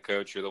you're the head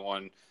coach, you're the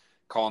one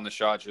calling the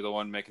shots. You're the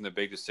one making the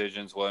big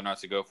decisions, whether or not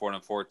to go for it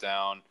on fourth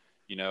down,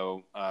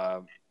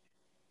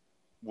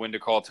 when to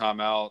call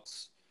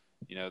timeouts,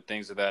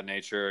 things of that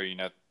nature.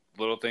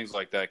 Little things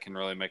like that can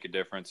really make a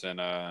difference in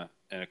a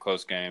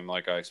close game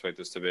like I expect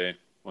this to be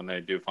when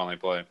they do finally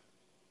play.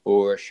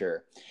 For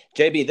sure.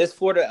 JB, this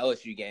Florida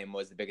LSU game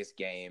was the biggest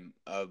game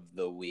of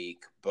the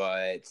week,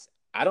 but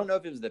I don't know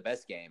if it was the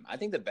best game. I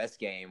think the best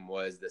game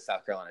was the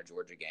South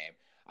Carolina-Georgia game.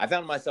 I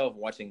found myself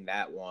watching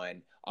that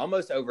one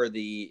almost over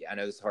I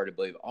know this is hard to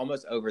believe,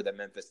 almost over the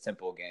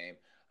Memphis-Temple game.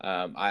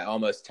 I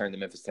almost turned the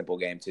Memphis-Temple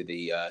game to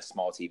the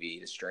small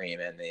TV to stream,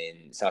 and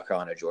then South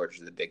Carolina-Georgia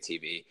to the big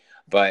TV.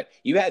 But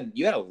you had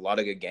a lot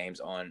of good games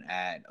on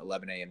at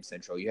 11 a.m.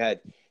 Central. You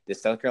had the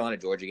South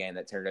Carolina-Georgia game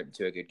that turned up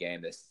into a good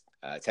game, this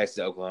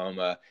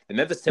Texas-Oklahoma. The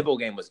Memphis-Temple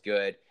game was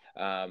good.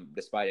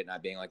 Despite it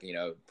not being like,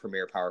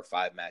 premier Power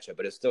 5 matchup,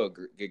 but it's still a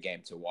good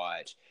game to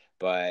watch.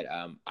 But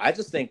I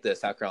just think the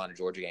South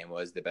Carolina-Georgia game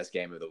was the best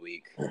game of the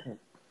week.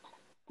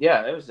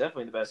 Yeah, it was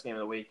definitely the best game of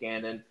the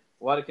weekend, and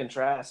a lot of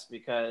contrast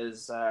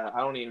because I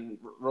don't even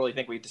really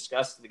think we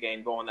discussed the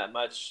game going that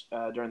much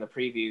during the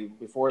preview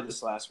before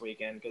this last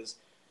weekend because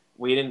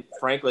we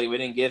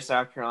didn't give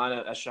South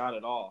Carolina a shot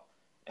at all.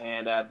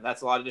 And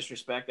that's a lot of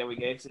disrespect that we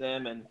gave to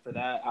them. And for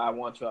that, I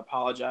want to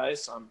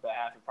apologize on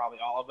behalf of probably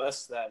all of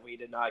us that we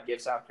did not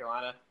give South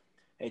Carolina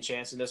a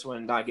chance in this one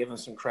and not give them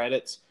some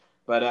credits.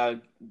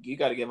 But you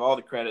got to give all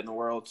the credit in the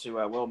world to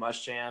Will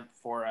Muschamp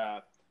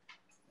for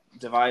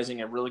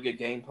devising a really good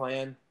game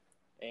plan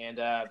and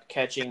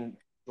catching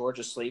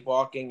Georgia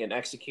sleepwalking and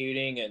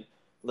executing and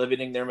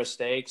limiting their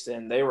mistakes.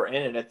 And they were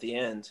in it at the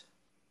end.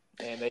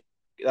 And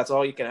that's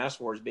all you can ask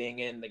for is being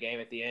in the game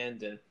at the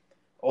end. And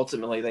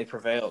ultimately, they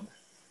prevailed.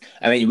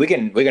 I mean, we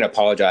can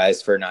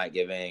apologize for not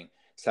giving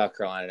South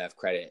Carolina enough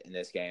credit in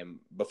this game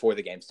before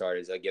the game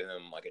started, so giving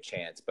them like a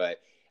chance.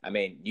 But I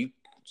mean, you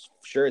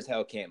sure as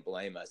hell can't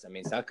blame us. I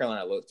mean, South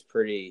Carolina looked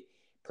pretty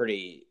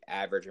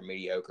average or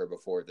mediocre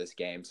before this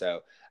game,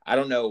 so I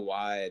don't know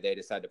why they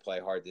decided to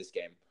play hard this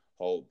game,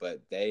 Holt.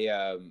 But they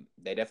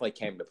definitely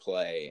came to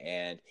play,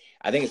 and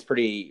I think it's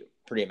pretty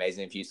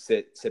amazing if you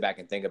sit back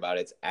and think about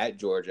it. It's at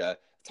Georgia,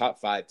 top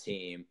 5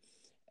 team,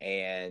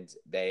 and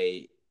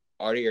they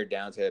already are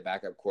down to the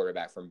backup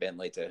quarterback from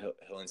Bentley to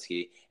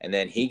Helinski, and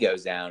then he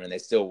goes down, and they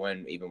still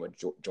win even with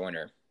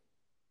Joyner.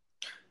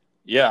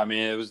 Yeah, I mean,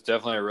 it was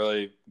definitely a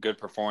really good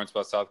performance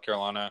by South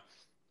Carolina.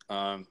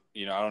 I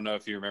don't know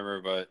if you remember,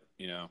 but,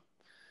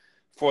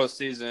 before the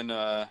season,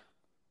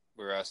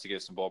 we were asked to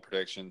give some bowl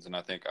predictions, and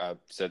I think I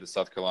said that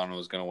South Carolina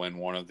was going to win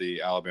one of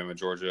the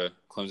Alabama-Georgia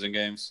Clemson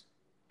games.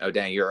 Oh,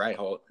 dang, you're right,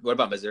 Holt. What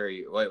about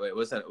Missouri? Wait,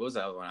 what's that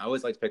other one? I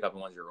always like to pick up the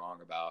ones you're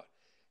wrong about.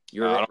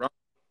 You were wrong?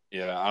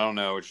 Yeah, I don't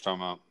know what you're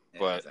talking about.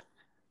 But,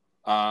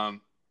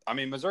 I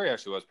mean, Missouri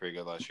actually was pretty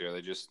good last year.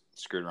 They just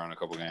screwed around a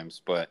couple games.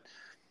 But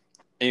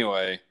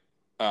anyway,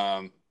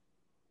 was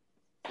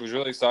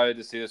really excited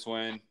to see this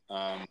win.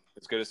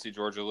 It's good to see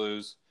Georgia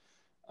lose.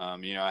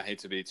 I hate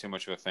to be too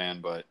much of a fan,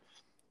 but,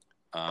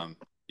 I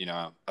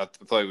feel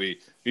like we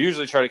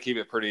usually try to keep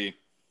it pretty,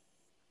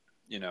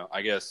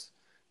 I guess,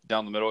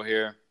 down the middle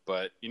here.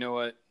 But you know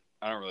what?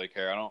 I don't really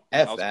care. I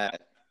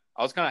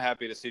was kind of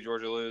happy to see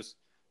Georgia lose.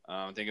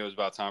 I think it was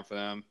about time for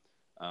them.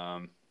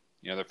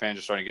 Their fans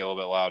are starting to get a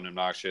little bit loud and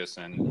obnoxious,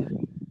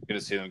 and good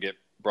to see them get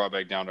brought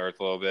back down to earth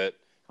a little bit.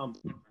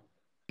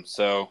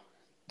 So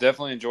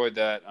definitely enjoyed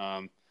that.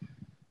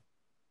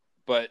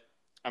 But,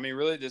 I mean,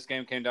 really this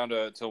game came down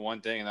to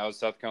one thing, and that was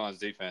South Carolina's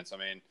defense. I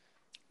mean,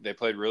 they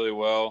played really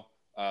well.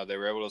 They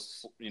were able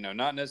to,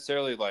 not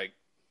necessarily like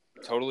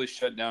totally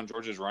shut down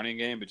Georgia's running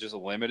game, but just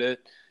limit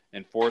it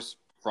and force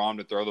Fromm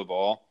to throw the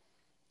ball.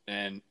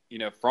 And,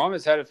 Fromm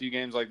has had a few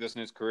games like this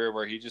in his career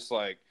where he's just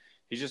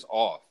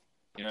off.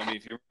 If you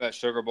remember that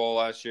Sugar Bowl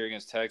last year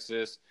against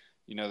Texas,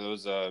 there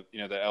was the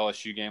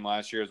LSU game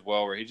last year as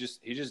well, where he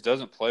just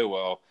doesn't play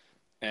well.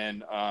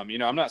 And,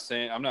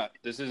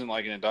 this isn't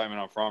like an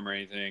indictment on Fromm or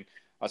anything.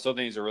 I still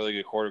think he's a really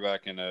good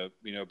quarterback and a,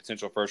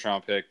 potential first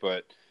round pick,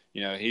 but,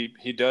 he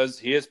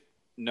is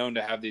known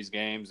to have these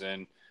games.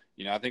 And,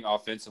 I think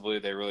offensively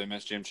they really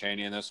missed Jim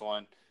Chaney in this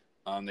one.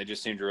 They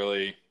just seemed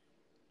really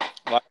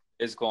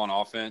physical on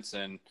offense.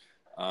 And,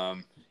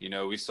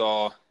 we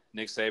saw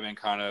Nick Saban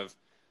kind of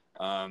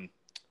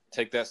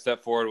take that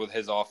step forward with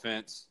his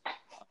offense,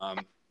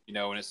 when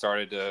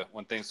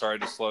things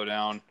started to slow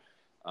down,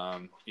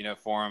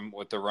 for him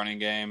with the running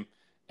game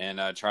and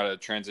try to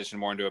transition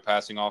more into a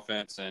passing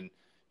offense. And,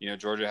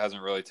 Georgia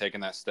hasn't really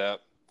taken that step.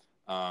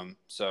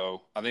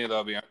 So I think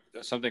that'll be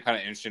something kind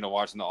of interesting to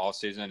watch in the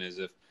offseason is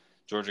if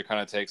Georgia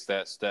kind of takes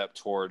that step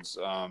towards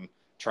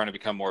trying to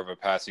become more of a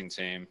passing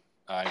team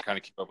and kind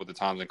of keep up with the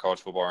times in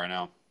college football right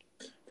now.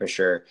 For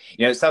sure.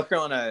 South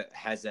Carolina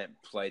hasn't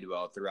played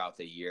well throughout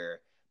the year,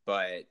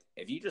 but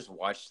if you just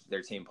watch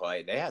their team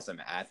play, they have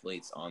some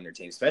athletes on their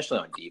team, especially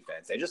on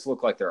defense. They just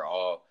look like they're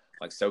all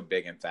like so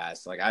big and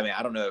fast. Like, I mean,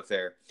 I don't know if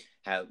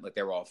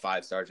they were all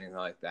 5 stars or anything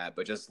like that,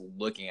 but just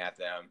looking at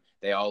them,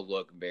 they all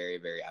look very,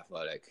 very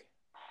athletic.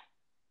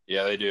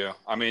 Yeah, they do.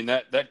 I mean,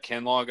 that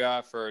Kinlaw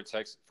guy for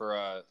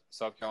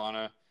South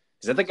Carolina.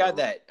 Is that the guy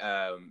that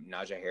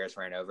Najee Harris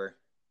ran over?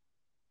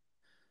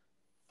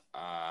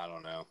 I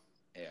don't know.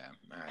 Yeah,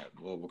 all right.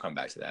 We'll come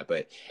back to that.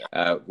 But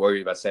what were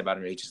you about to say about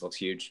him? He just looks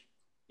huge.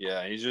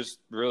 Yeah, he's just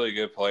a really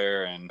good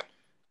player, and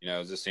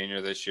as a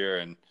senior this year,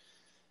 and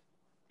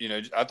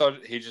I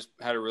thought he just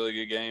had a really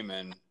good game,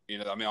 and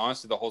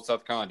honestly, the whole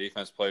South Carolina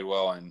defense played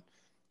well, and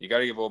you got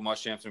to give Will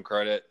Muschamp some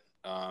credit.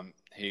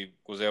 He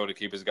was able to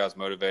keep his guys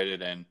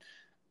motivated, and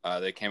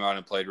they came out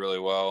and played really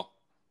well,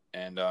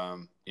 and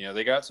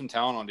they got some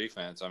talent on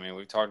defense. I mean,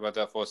 we've talked about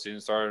that before the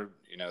season started.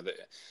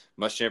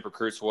 Muschamp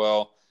recruits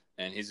well.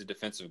 And he's a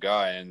defensive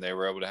guy, and they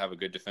were able to have a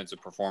good defensive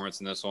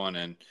performance in this one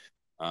and,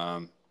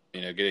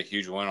 get a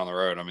huge win on the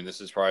road. I mean, this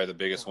is probably the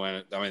biggest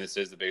win. I mean, this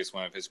is the biggest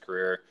win of his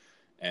career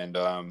and,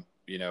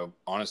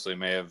 honestly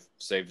may have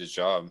saved his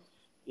job.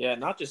 Yeah,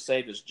 not just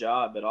saved his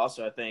job, but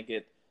also I think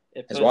it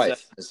puts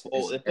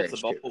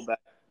the bowl back.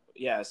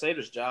 Yeah, it saved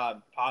his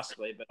job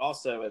possibly, but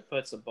also it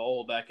puts a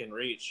bowl back in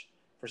reach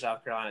for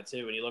South Carolina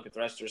too. When you look at the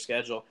rest of their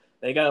schedule,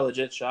 they got a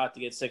legit shot to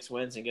get 6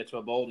 wins and get to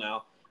a bowl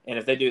now. And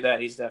if they do that,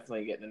 he's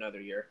definitely getting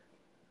another year.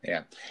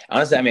 Yeah.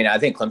 Honestly, I mean, I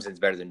think Clemson's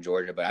better than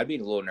Georgia, but I'd be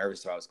a little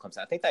nervous if I was Clemson.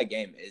 I think that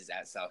game is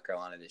at South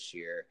Carolina this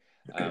year.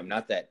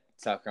 Not that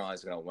South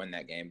Carolina's going to win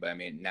that game, but, I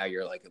mean, now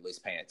you're, like, at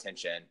least paying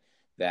attention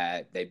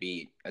that they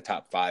beat a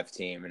top 5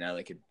 team, and now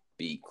they could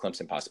beat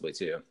Clemson possibly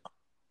too.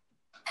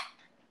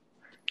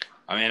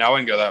 I mean, I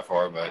wouldn't go that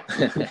far, but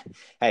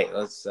hey,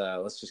 let's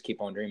just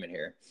keep on dreaming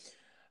here.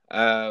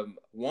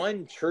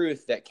 One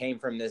truth that came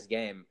from this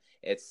game,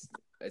 it's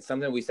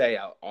something we say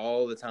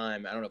all the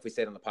time. I don't know if we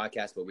say it on the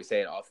podcast, but we say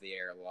it off the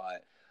air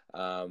a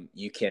lot.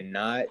 You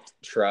cannot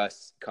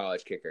trust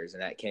college kickers,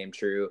 and that came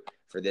true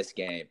for this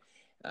game.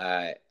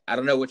 I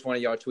don't know which one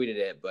of y'all tweeted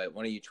it, but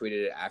one of you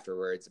tweeted it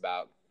afterwards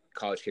about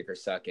college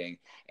kickers sucking,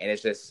 and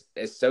it's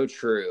so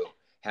true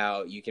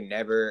how you can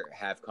never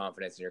have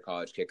confidence in your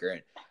college kicker.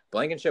 And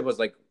Blankenship was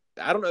like,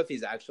 I don't know if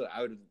he's actually –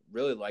 I would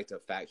really like to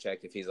fact check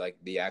if he's like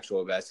the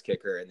actual best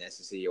kicker in the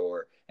SEC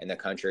or in the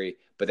country.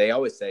 But they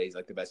always say he's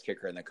like the best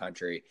kicker in the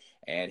country.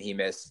 And he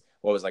missed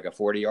what was like a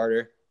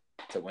 40-yarder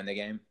to win the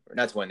game. Or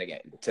not to win the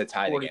game, to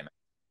tie 40. The game.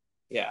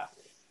 Yeah.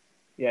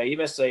 Yeah, he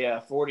missed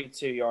a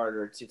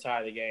 42-yarder to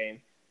tie the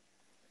game.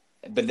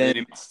 But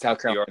then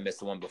South Carolina missed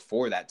the one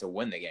before that to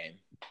win the game.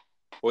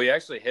 Well, he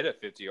actually hit a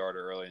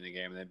 50-yarder early in the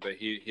game, but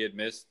he had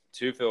missed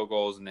 2 field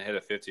goals and hit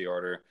a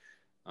 50-yarder.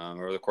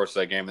 Over the course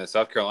of that game. And the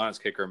South Carolina's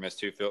kicker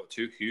missed 2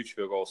 huge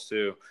field goals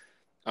too.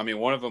 I mean,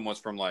 one of them was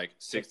from like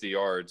 60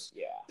 yards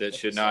that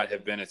should not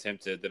have been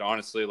attempted. That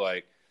honestly,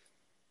 like,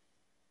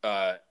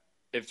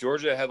 if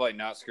Georgia had like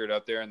not screwed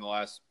up there in the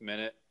last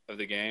minute of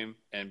the game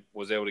and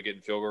was able to get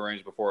in field goal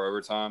range before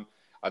overtime,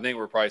 I think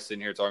we're probably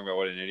sitting here talking about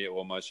what an idiot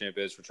Will Muschamp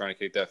is for trying to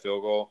kick that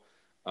field goal.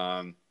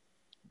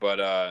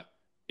 But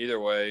either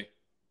way,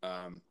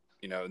 and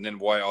then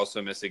White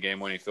also missed a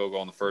game-winning field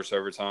goal in the first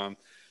overtime.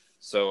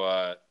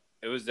 So,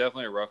 it was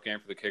definitely a rough game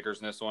for the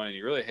kickers in this one, and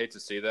you really hate to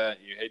see that.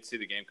 You hate to see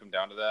the game come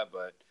down to that,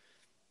 but,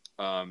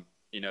 at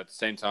the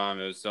same time,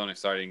 it was still an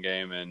exciting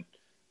game, and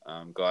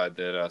I'm glad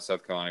that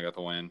South Carolina got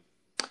the win.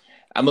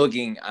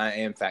 I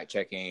am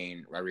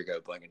fact-checking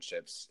Rodrigo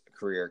Blankenship's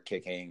career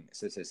kicking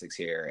statistics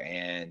here,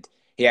 and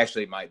he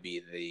actually might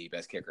be the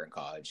best kicker in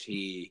college.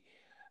 He's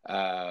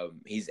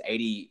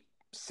 86%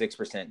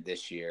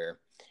 this year,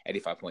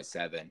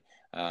 85.7.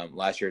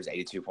 Last year was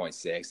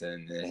 82.6,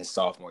 and then his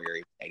sophomore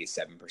year,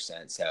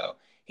 87%. So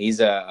he is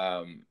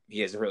a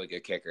really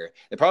good kicker.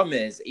 The problem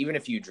is, even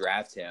if you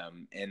draft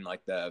him in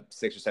like the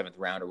 6th or 7th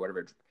round or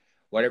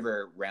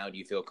whatever round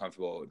you feel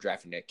comfortable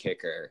drafting a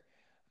kicker,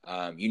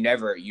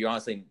 you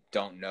honestly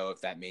don't know if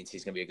that means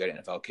he's going to be a good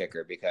NFL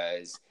kicker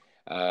because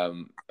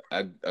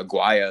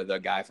Aguayo, the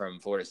guy from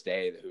Florida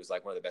State, who's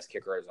like one of the best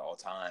kickers of all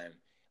time,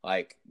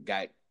 like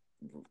got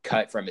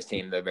cut from his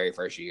team the very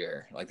first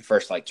year, like the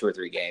first like 2 or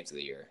 3 games of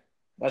the year.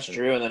 That's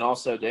true. And then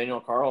also Daniel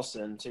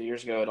Carlson 2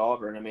 years ago at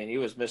Auburn. I mean, he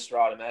was Mr.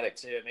 Automatic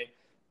too. I mean,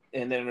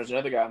 and then there's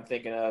another guy I'm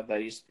thinking of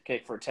that used to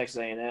kick for Texas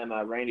A&M,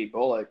 Randy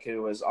Bullock,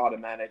 who was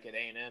automatic at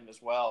A&M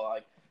as well.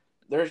 Like,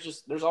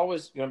 there's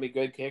always going to be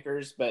good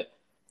kickers, but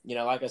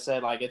like I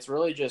said, like it's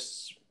really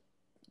just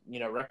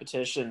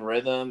repetition,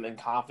 rhythm, and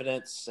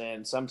confidence,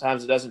 and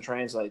sometimes it doesn't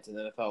translate to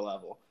the NFL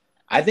level.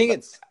 I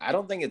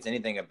don't think it's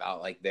anything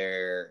about like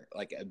their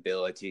like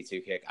ability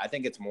to kick. I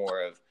think it's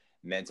more of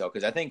mental,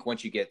 because I think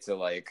once you get to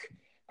like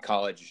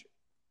college,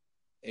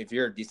 if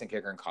you're a decent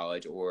kicker in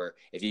college, or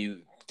if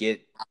you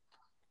get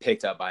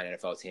picked up by an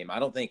NFL team, I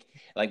don't think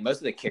like most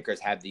of the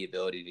kickers have the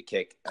ability to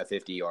kick a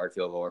 50-yard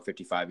field goal or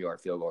 55-yard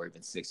field goal or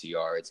even 60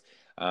 yards.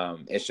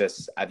 It's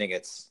just I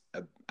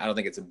don't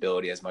think it's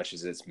ability as much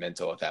as it's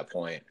mental at that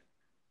point.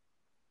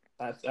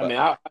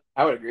 I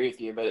would agree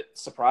with you, but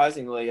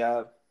surprisingly,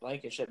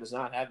 Blankenship does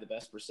not have the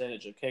best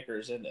percentage of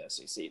kickers in the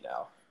SEC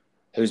now.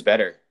 Who's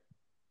better?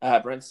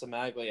 Brent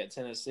Samaglia at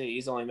Tennessee.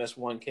 He's only missed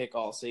 1 kick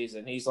all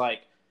season. He's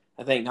like,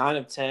 I think 9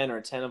 of 10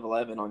 or 10 of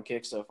 11 on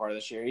kicks so far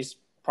this year. He's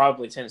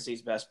probably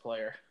Tennessee's best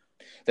player.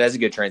 That's a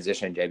good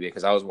transition, JB,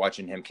 because I was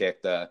watching him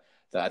kick the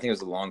I think it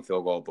was a long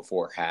field goal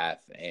before half,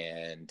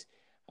 and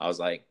I was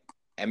like,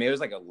 I mean, it was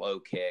like a low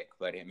kick,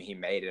 but I mean, he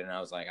made it, and I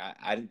was like,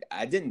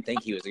 I didn't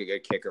think he was a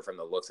good kicker from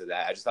the looks of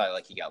that. I just thought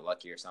like he got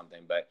lucky or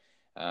something, but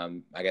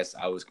I guess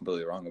I was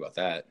completely wrong about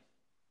that.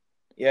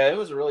 Yeah, it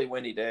was a really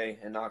windy day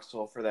in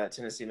Knoxville for that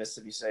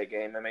Tennessee-Mississippi State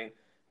game. I mean,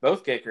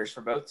 both kickers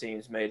for both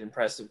teams made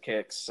impressive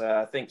kicks.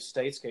 I think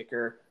State's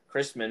kicker,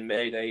 Chrisman,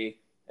 made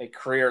a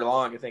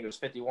career-long, I think it was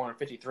 51 or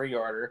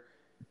 53-yarder,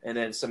 and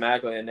then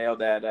Samaglia nailed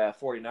that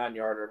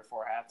 49-yarder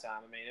before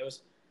halftime. I mean, it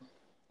was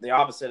the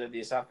opposite of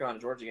the South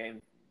Carolina-Georgia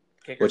game.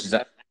 Kickers, which is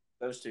that?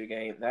 Those two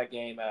games. That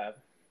game,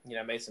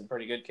 made some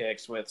pretty good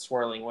kicks with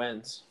swirling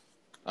winds.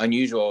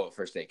 Unusual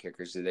for State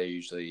kickers. They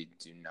usually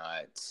do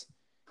not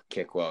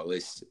kick well, at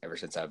least ever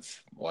since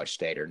I've watched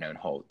State or known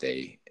Holt.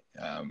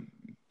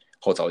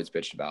 Holt's always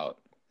bitched about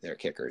their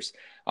kickers.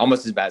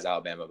 Almost as bad as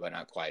Alabama, but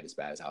not quite as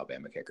bad as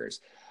Alabama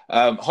kickers.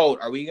 Holt,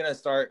 are we going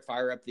to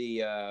fire up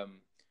the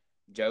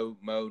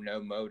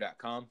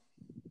JoeMoNoMo.com?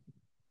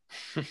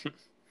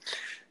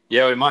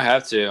 Yeah, we might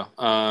have to.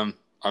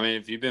 I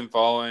mean, if you've been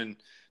following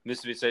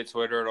Mississippi State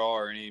Twitter at all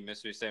or any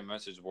Mississippi State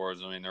message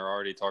boards, I mean, they're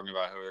already talking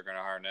about who they're going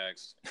to hire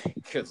next.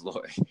 Good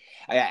Lord.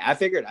 I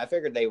figured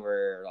they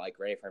were like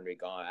ready for him to be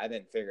gone. I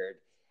didn't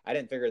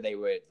figure they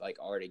would like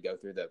already go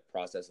through the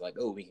process like,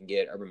 oh, we can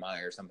get Urban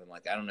Meyer or something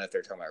like that. I don't know if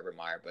they're talking about Urban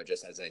Meyer, but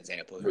just as an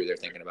example of who they're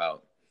thinking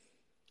about.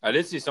 I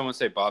did see someone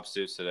say Bob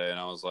Stoops today, and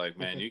I was like,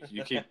 man,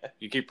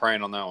 you keep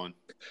praying on that one.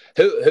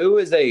 Who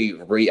is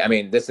I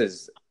mean, this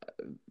is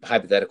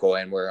hypothetical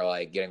and we're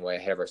like getting way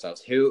ahead of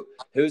ourselves.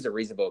 Who's a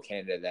reasonable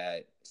candidate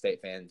that State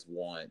fans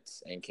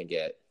want and can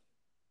get?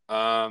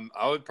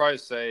 I would probably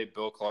say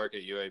Bill Clark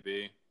at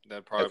UAB.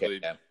 That'd probably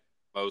be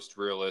most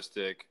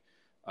realistic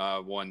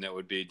one that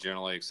would be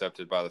generally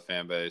accepted by the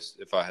fan base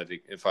if I had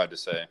to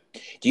say.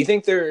 Do you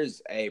think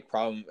there's a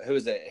problem?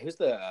 Who's the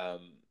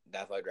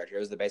athletic director? It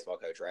was the baseball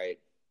coach, right?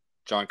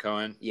 John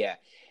Cohen. Yeah.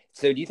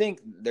 So do you think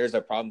there's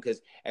a problem?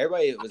 Because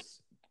everybody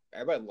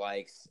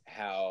likes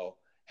how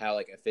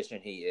like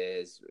efficient he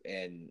is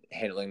in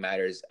handling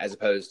matters, as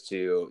opposed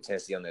to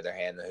Tennessee on the other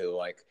hand, who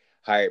like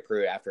hired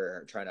Pruitt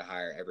after trying to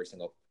hire every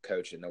single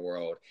coach in the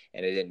world,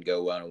 and it didn't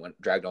go well and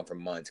dragged on for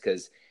months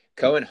because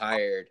Cohen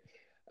hired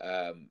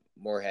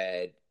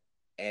Moorhead,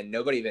 and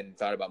nobody even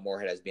thought about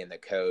Moorhead as being the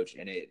coach,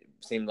 and it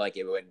seemed like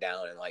it went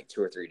down in like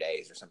 2 or 3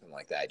 days or something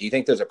like that. Do you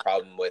think there's a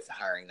problem with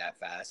hiring that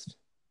fast?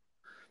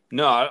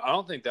 No, I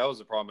don't think that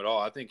was a problem at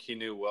all. I think he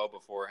knew well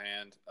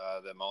beforehand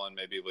that Mullen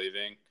may be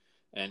leaving,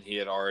 and he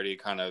had already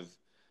kind of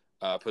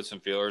put some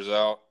feelers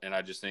out, and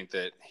I just think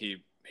that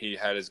he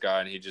had his guy,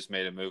 and he just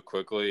made a move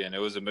quickly, and it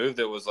was a move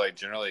that was like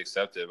generally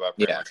accepted by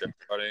pretty much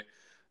everybody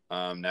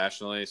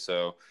nationally.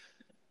 So,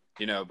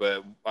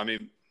 but I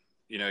mean,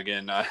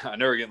 again, I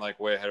know we're getting like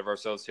way ahead of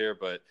ourselves here,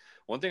 but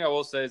one thing I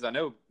will say is I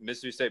know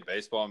Mississippi State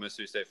baseball and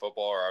Mississippi State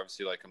football are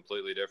obviously like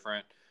completely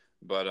different,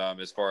 but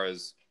as far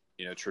as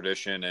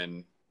tradition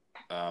and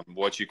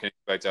what you can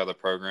expect out of the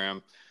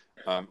program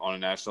on a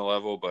national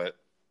level, but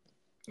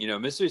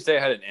Mississippi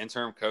State had an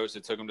interim coach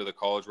that took him to the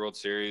College World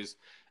Series,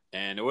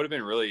 and it would have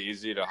been really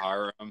easy to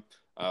hire him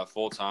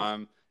full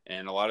time,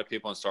 and a lot of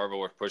people in Starkville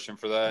were pushing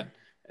for that,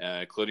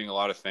 including a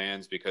lot of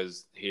fans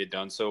because he had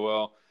done so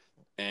well.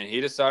 And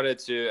he decided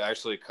to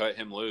actually cut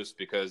him loose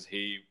because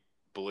he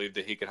believed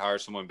that he could hire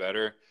someone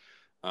better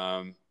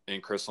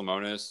in Chris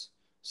Lemonis.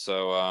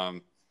 So, I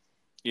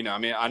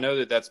mean, I know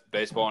that that's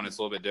baseball and it's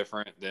a little bit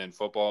different than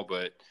football,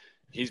 but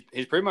he's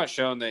pretty much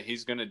shown that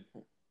he's gonna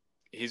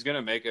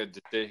make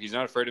he's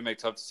not afraid to make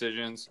tough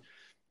decisions,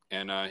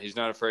 and he's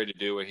not afraid to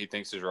do what he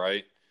thinks is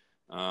right.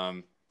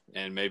 And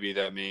maybe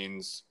that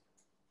means,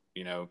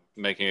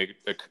 making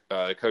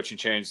a coaching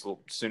change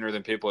sooner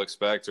than people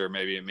expect, or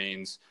maybe it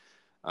means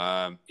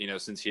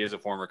Since he is a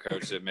former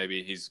coach, that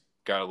maybe he's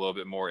got a little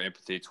bit more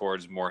empathy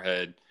towards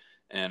Moorhead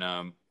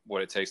and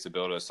what it takes to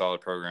build a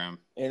solid program.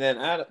 And then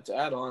to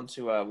add on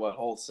to what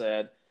Holt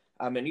said,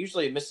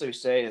 usually Mississippi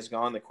State has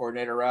gone the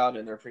coordinator route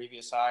in their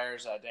previous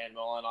hires, Dan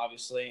Mullen,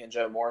 obviously, and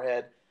Joe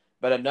Moorhead.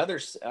 But another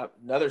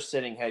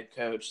sitting head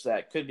coach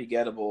that could be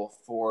gettable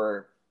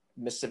for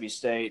Mississippi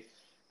State,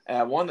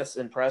 one that's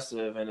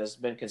impressive and has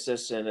been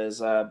consistent,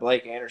 is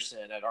Blake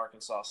Anderson at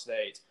Arkansas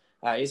State.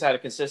 He's had a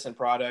consistent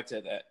product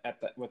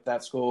with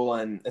that school,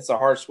 and it's a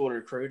hard school to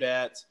recruit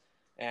at.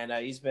 And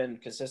he's been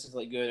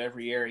consistently good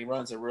every year. He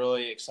runs a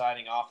really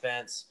exciting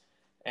offense.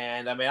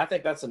 And, I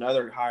think that's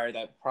another hire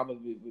that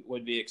probably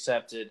would be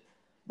accepted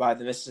by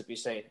the Mississippi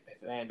State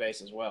fan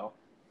base as well.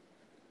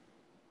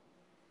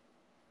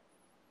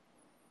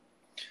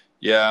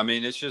 Yeah,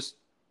 it's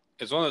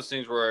one of those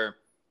things where,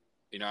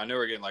 I know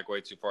we're getting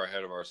way too far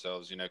ahead of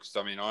ourselves, because,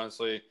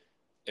 honestly,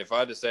 if I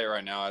had to say it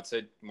right now, I'd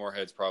say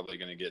Moorhead's probably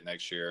going to get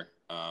next year.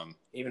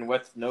 Even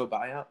with no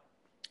buyout?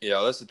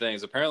 Yeah, that's the thing.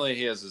 Is apparently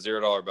he has a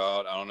 $0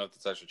 buyout. I don't know if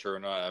that's actually true or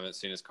not. I haven't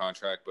seen his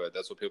contract, but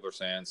that's what people are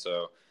saying.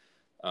 So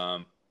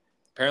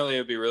apparently it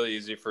would be really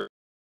easy for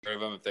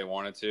them if they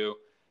wanted to.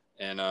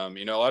 And,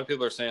 a lot of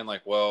people are saying,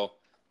 well,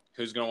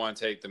 who's going to want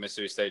to take the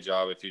Mississippi State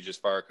job if you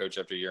just fire a coach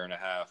after a year and a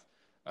half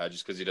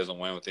just because he doesn't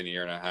win within a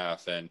year and a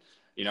half? And,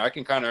 I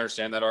can kind of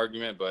understand that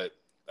argument, but,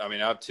 I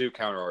have two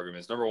counter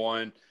arguments. Number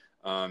one,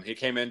 he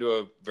came into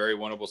a very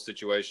winnable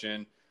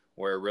situation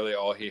where really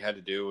all he had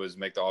to do was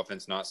make the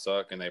offense not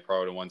suck, and they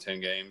probably would have won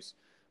 10 games.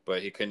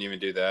 But he couldn't even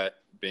do that,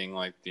 being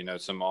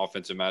some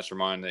offensive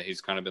mastermind that he's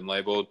kind of been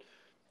labeled.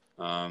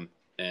 And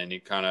he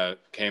kind of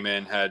came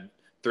in, had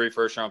 3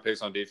 first-round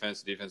picks on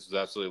defense. The defense was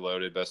absolutely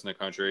loaded, best in the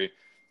country.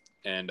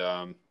 And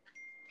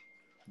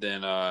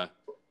then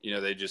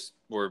they just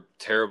were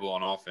terrible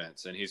on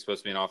offense. And he's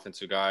supposed to be an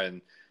offensive guy and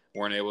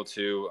weren't able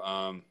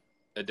to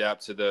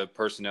adapt to the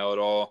personnel at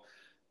all.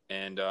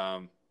 And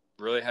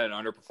really had an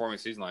underperforming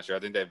season last year.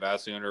 I think they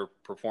vastly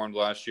underperformed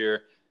last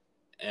year.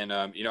 And,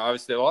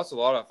 obviously they lost a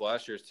lot off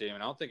last year's team,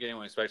 and I don't think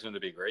anyone expects them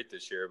to be great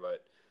this year.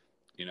 But,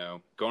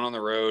 going on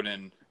the road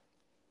and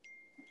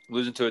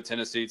losing to a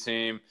Tennessee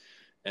team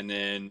and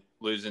then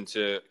losing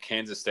to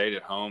Kansas State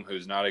at home,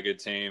 who's not a good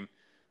team.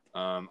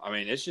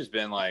 It's just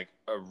been a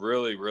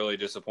really, really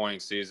disappointing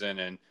season.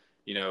 And,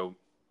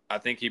 I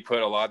think he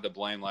put a lot of the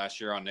blame last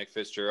year on Nick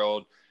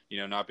Fitzgerald,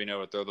 not being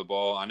able to throw the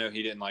ball. I know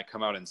he didn't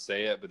come out and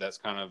say it, but that's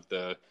kind of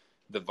the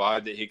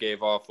vibe that he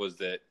gave off, was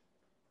that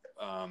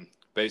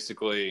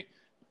basically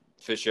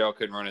Fitzgerald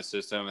couldn't run his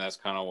system, and that's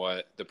kind of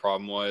what the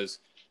problem was.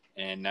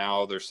 And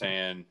now they're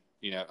saying,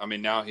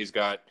 now he's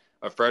got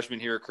a freshman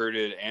he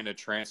recruited and a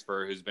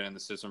transfer who's been in the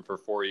system for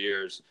 4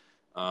 years,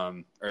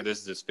 or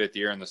this is his 5th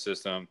year in the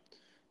system,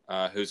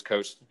 who's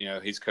coached,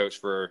 he's coached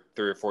for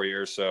 3 or 4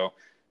 years. So,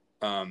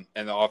 and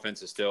the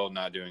offense is still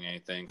not doing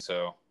anything.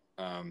 So,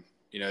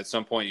 at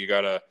some point you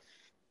got to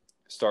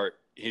start.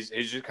 He's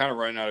just kind of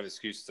running out of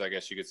excuses, I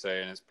guess you could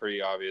say, and it's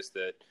pretty obvious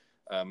that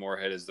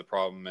Moorhead is the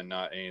problem and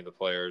not any of the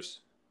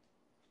players.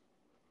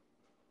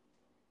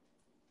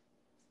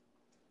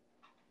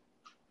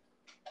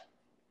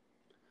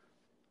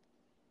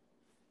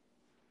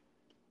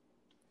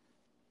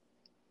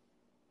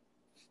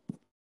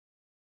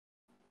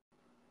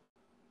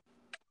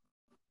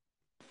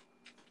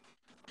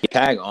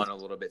 Tag on a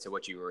little bit to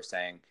what you were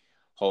saying,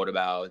 Hold,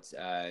 about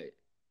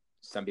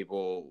some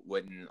people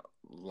wouldn't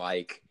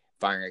like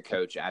firing a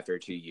coach after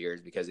 2 years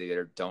because they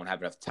either don't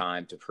have enough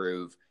time to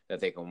prove that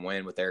they can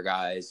win with their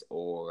guys,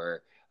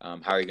 or how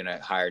are you going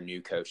to hire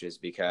new coaches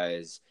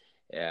because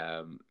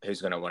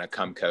who's going to want to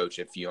come coach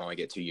if you only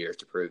get 2 years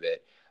to prove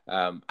it?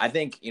 I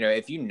think,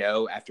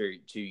 if after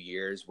 2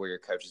 years where your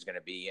coach is going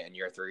to be and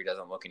year 3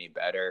 doesn't look any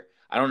better,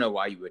 I don't know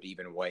why you would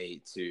even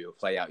wait to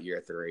play out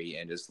year 3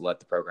 and just let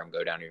the program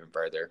go down even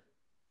further.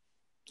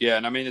 Yeah,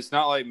 and it's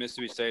not like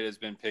Mississippi State has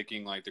been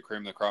picking the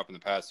cream of the crop in the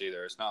past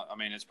either. It's not.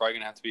 It's probably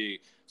going to have to be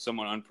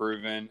someone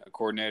unproven, a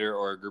coordinator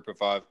or a Group of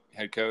 5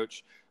 head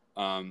coach.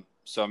 So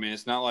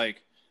it's not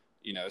like,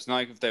 it's not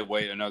like if they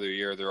wait another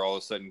year, they're all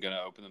of a sudden going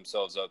to open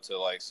themselves up to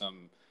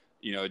some,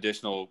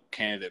 additional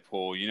candidate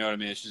pool. You know what I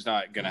mean? It's just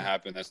not going to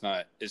happen. It's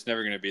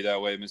never going to be that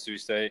way at Mississippi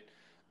State.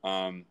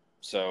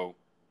 So,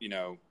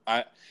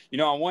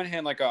 on one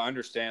hand, I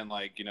understand,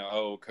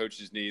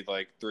 coaches need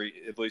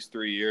at least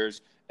 3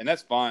 years, and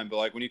that's fine.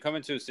 But when you come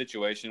into a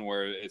situation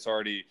where it's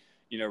already,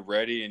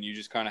 ready, and you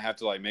just kind of have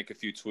to make a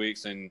few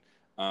tweaks and,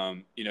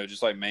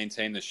 just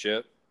maintain the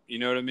ship, you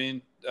know what I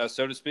mean?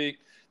 So to speak.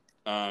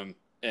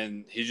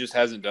 And he just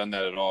hasn't done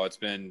that at all. It's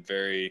been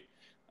very,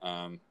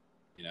 I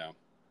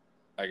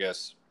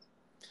guess,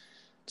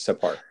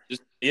 subpar.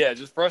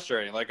 Just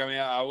frustrating.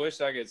 I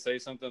wish I could say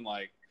something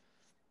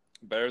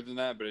better than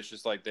that, but it's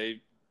just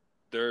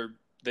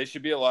they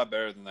should be a lot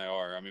better than they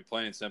are.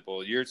 Plain and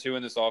simple. Year 2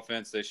 in this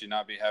offense, they should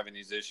not be having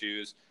these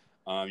issues.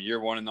 Year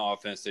 1 in the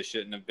offense, they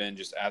shouldn't have been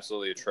just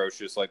absolutely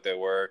atrocious like they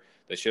were.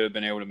 They should have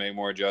been able to make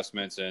more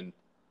adjustments. And,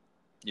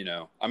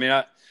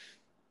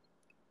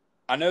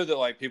 I know that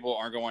like people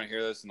aren't going to want to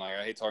hear this, and like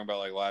I hate talking about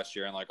like last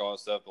year and like all that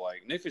stuff. But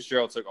like Nick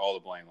Fitzgerald took all the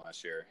blame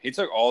last year. He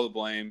took all the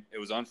blame. It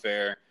was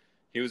unfair.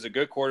 He was a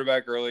good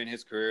quarterback early in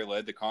his career,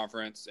 led the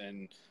conference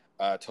and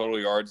total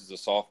yards as a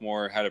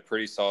sophomore. Had a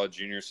pretty solid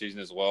junior season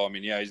as well. I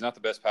mean, yeah, he's not the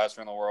best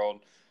passer in the world.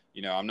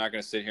 I'm not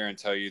going to sit here and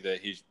tell you that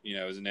he's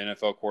is an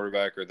NFL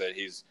quarterback or that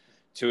he's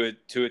Tua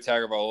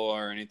Tagovailoa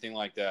or anything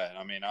like that.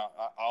 I mean,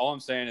 all I'm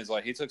saying is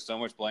like he took so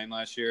much blame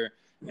last year,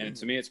 and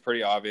to me, it's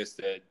pretty obvious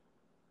that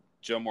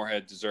Joe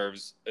Moorhead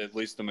deserves at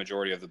least the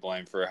majority of the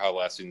blame for how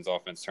last season's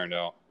offense turned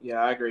out. Yeah,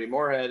 I agree.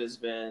 Moorhead has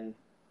been,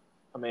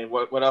 I mean,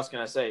 what else can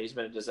I say? He's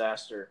been a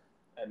disaster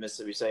at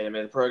Mississippi State. I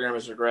mean, the program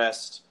has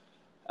regressed,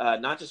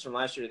 not just from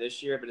last year to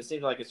this year, but it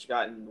seems like it's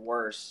gotten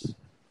worse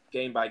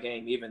game by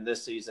game, even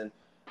this season.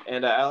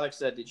 And Alex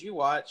said, did you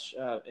watch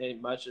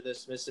much of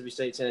this Mississippi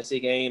State-Tennessee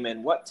game,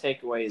 and what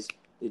takeaways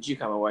did you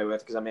come away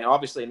with? Because, I mean,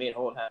 obviously me and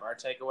Holt have our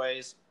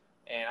takeaways,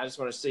 and I just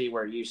want to see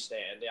where you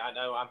stand. I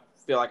know I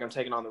feel like I'm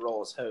taking on the role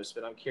as host,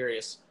 but I'm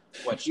curious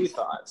what you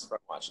thought from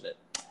watching it.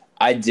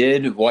 I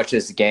did watch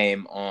this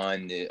game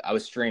I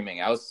was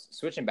streaming. I was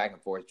switching back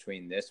and forth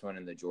between this one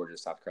and the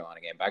Georgia-South Carolina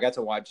game, but I got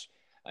to watch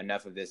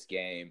enough of this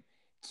game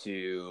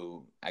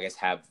to, I guess,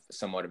 have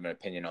somewhat of an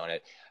opinion on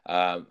it.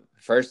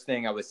 First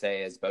thing I would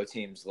say is both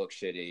teams look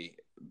shitty.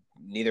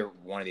 Neither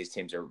one of these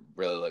teams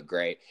really look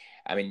great.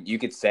 I mean, you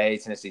could say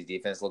Tennessee's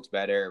defense looks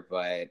better,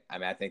 but I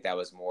mean, I think that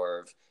was more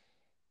of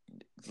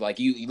like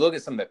you look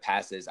at some of the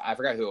passes. I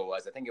forgot who it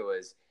was. I think it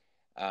was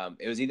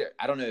either,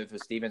 I don't know if it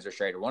was Stevens or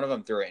Schrader. One of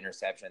them threw an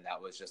interception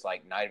that was just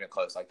like not even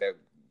close. Like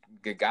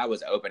the guy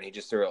was open. He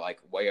just threw it like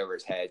way over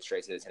his head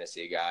straight to the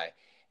Tennessee guy.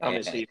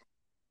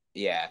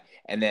 Yeah.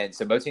 And then,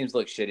 so both teams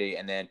look shitty.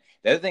 And then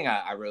the other thing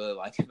I really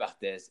liked about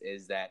this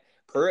is that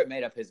Pruitt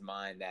made up his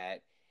mind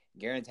that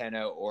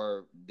Garantano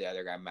or the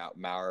other guy,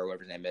 Maurer,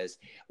 whatever his name is,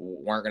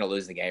 weren't going to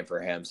lose the game for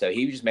him. So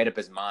he just made up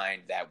his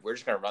mind that we're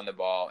just going to run the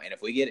ball. And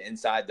if we get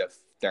inside the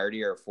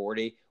 30 or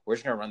 40, we're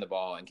just going to run the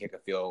ball and kick a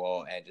field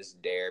goal and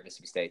just dare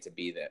Mississippi State to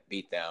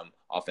beat them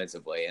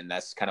offensively. And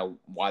that's kind of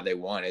why they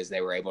won, is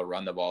they were able to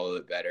run the ball a little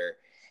bit better.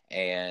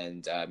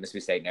 And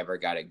Mississippi State never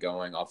got it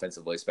going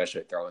offensively,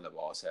 especially throwing the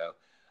ball. So,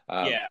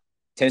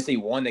 Tennessee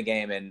won the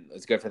game, and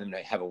it's good for them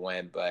to have a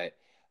win, but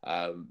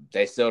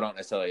they still don't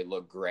necessarily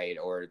look great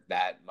or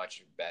that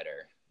much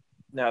better.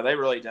 No, they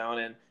really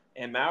don't.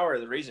 And Maurer,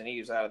 the reason he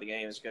was out of the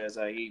game is because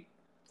he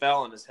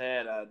fell on his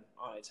head on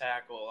a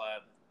tackle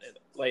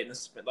late in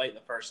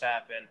the first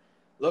half and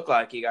looked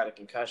like he got a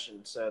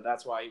concussion. So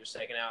that's why he was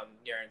taken out, and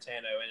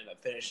Garantano ended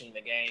up finishing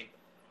the game.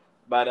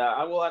 But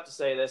I will have to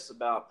say this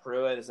about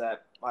Pruitt is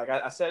that, like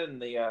I said in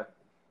the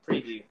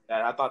preview,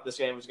 that I thought this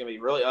game was going to be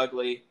really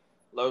ugly,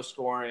 low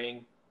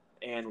scoring,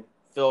 and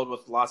filled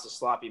with lots of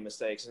sloppy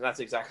mistakes. And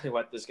that's exactly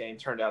what this game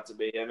turned out to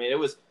be. I mean, it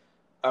was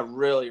a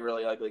really,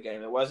 really ugly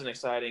game. It wasn't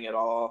exciting at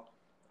all.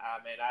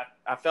 I mean,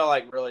 I felt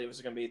like really it was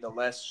going to be the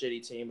less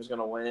shitty team was going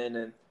to win.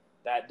 And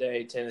that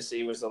day,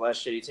 Tennessee was the less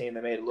shitty team.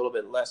 They made a little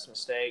bit less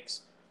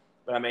mistakes.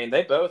 But, I mean,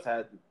 they both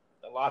had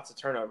lots of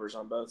turnovers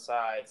on both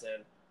sides.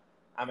 And,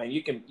 I mean,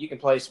 you can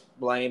place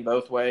blame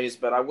both ways.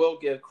 But I will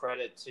give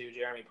credit to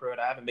Jeremy Pruitt.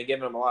 I haven't been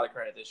giving him a lot of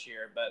credit this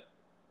year, but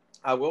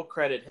I will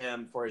credit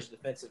him for his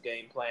defensive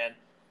game plan.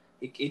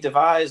 He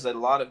devised a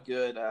lot of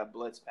good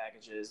blitz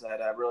packages that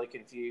really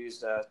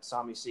confused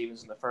Tommy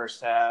Stevens in the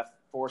first half,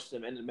 forced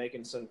him into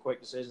making some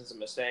quick decisions and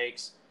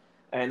mistakes.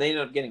 And they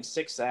ended up getting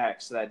 6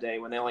 sacks that day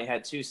when they only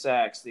had 2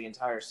 sacks the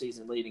entire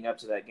season leading up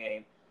to that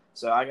game.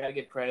 So I got to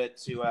give credit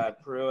to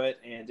Pruitt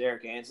and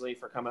Derek Ansley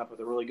for coming up with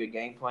a really good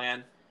game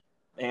plan.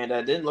 And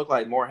it didn't look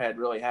like Moorhead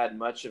really had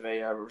much of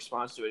a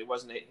response to it.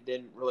 He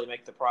didn't really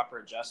make the proper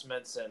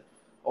adjustments, and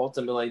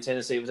ultimately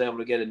Tennessee was able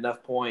to get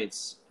enough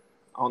points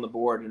on the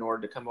board in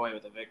order to come away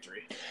with a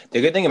victory.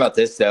 The good thing about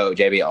this, though,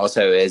 JB,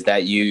 also is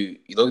that you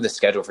look at the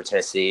schedule for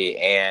Tennessee,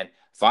 and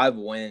 5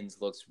 wins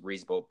looks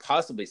reasonable,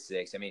 possibly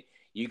 6. I mean,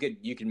 you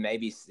could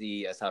maybe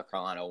see a South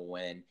Carolina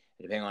win,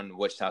 depending on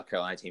which South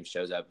Carolina team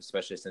shows up,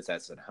 especially since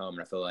that's at home.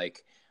 And I feel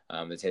like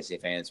the Tennessee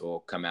fans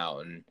will come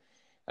out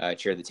and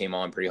cheer the team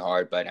on pretty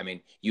hard. But, I mean,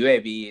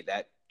 UAB,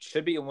 that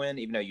should be a win,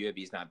 even though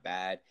UAB is not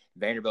bad.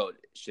 Vanderbilt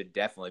should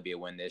definitely be a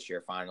win this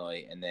year,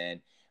 finally. And then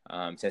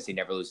Tennessee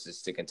never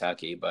loses to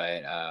Kentucky,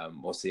 but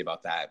we'll see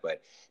about that.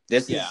 But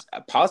this is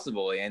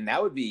possible, and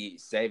that would be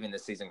saving the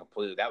season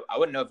completely. I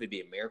wouldn't know if it'd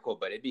be a miracle,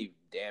 but it'd be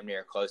damn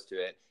near close to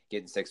it,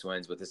 getting 6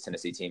 wins with this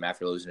Tennessee team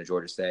after losing to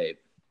Georgia State.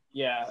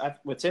 Yeah,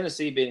 with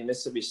Tennessee beating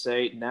Mississippi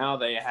State, now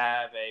they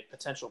have a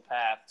potential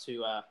path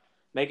to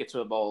make it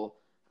to a bowl.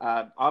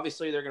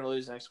 Obviously, they're going to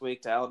lose next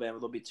week to Alabama.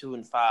 They'll be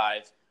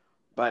 2-5.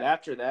 But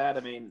after that, I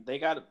mean, they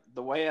got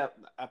the way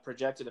I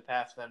projected a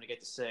path for them to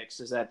get to 6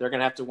 is that they're going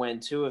to have to win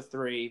 2 of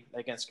 3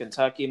 against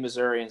Kentucky,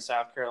 Missouri, and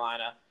South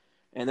Carolina.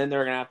 And then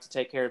they're going to have to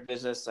take care of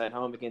business at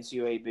home against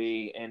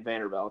UAB and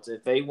Vanderbilt.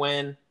 If they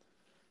win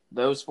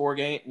those 4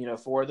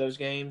 of those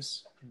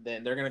games,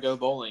 then they're going to go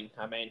bowling.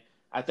 I mean,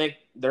 I think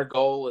their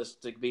goal is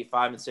to be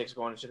 5-6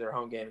 going into their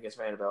home game against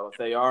Vanderbilt. If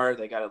they are,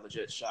 they got a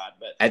legit shot.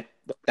 But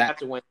they have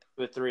to win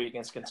with 3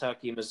 against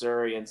Kentucky,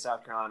 Missouri, and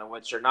South Carolina,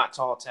 which are not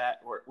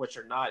which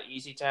are not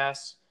easy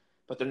tasks,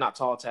 but they're not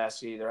tall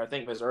tasks either. I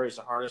think Missouri is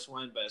the hardest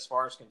one, but as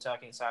far as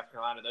Kentucky and South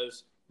Carolina,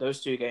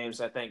 those 2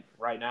 games I think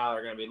right now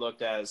are going to be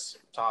looked as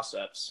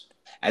toss-ups.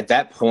 At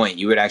that point,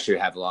 you would actually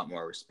have a lot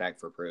more respect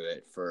for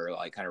Pruitt for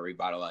like kind of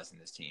revitalizing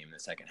this team in the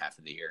second half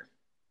of the year.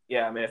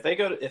 Yeah, I mean, if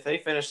they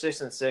finish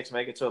 6-6,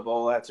 make it to a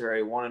bowl after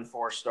a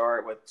 1-4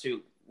 start with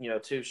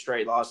 2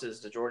 straight losses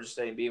to Georgia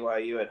State and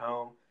BYU at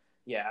home,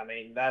 yeah, I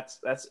mean that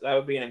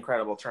would be an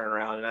incredible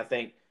turnaround, and I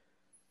think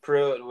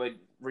Pruitt would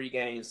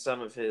regain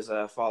some of his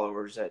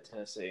followers at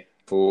Tennessee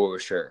for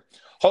sure.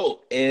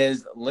 Holt,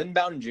 is Lynn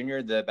Bowden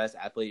Jr. the best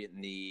athlete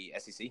in the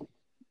SEC?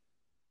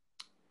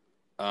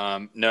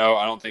 No,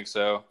 I don't think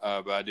so.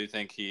 But I do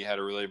think he had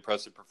a really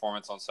impressive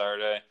performance on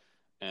Saturday,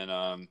 and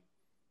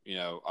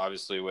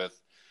obviously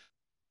with.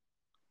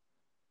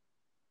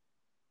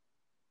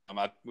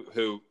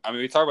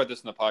 We talked about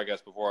this in the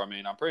podcast before. I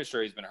mean, I'm pretty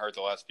sure he's been hurt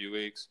the last few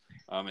weeks,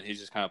 and he's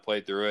just kind of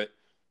played through it.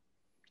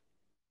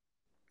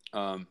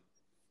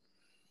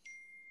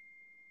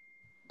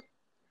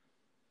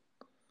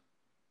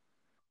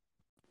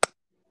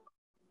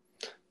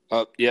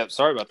 Yeah,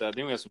 sorry about that. I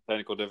think we have some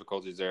technical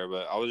difficulties there,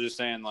 but I was just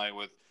saying, like,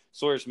 with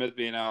Sawyer Smith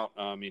being out,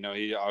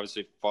 he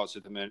obviously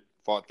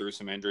fought through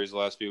some injuries the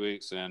last few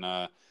weeks, and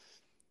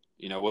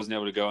wasn't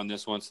able to go in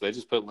this one. So they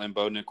just put Lynn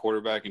Bowden at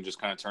quarterback and just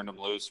kind of turned him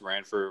loose,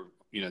 ran for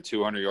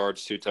 200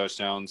 yards, 2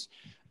 touchdowns,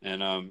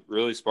 and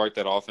really sparked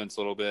that offense a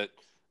little bit.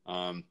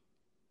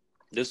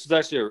 This was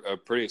actually a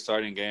pretty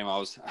exciting game.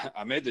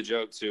 I made the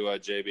joke to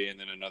JB and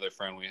then another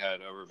friend we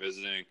had over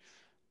visiting.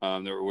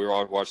 We were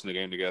all watching the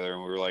game together,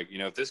 and we were like,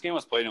 if this game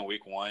was played in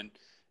week 1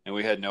 and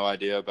we had no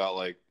idea about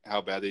like how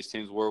bad these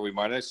teams were, we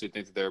might actually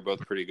think that they were both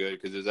pretty good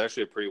because it was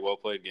actually a pretty well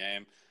played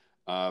game.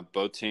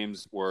 Both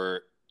teams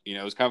were,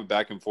 it was kind of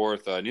back and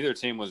forth. Neither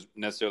team was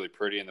necessarily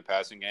pretty in the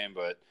passing game,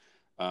 but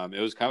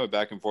it was kind of a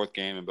back and forth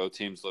game, and both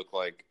teams looked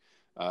like,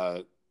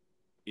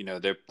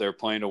 they're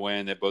playing to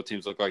win. That both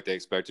teams looked like they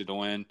expected to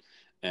win,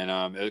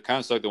 and it kind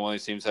of sucked that one of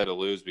these teams had to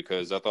lose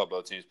because I thought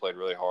both teams played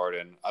really hard,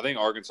 and I think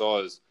Arkansas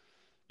is.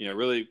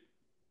 Really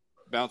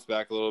bounced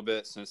back a little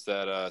bit since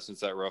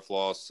that rough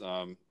loss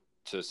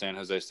to San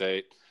Jose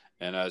State,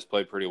 and has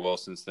played pretty well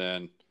since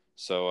then.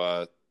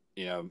 So,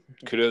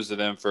 kudos to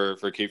them for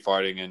keep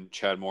fighting and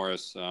Chad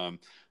Morris.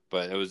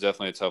 But it was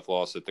definitely a tough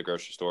loss at the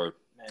grocery store.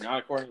 And not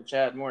according to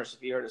Chad Morris,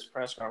 if you heard his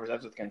press conference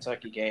after the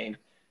Kentucky game,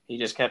 he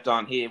just kept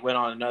on. He went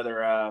on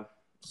another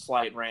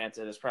slight rant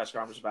at his press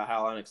conference about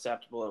how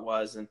unacceptable it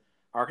was, and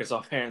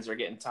Arkansas fans are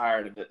getting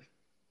tired of it.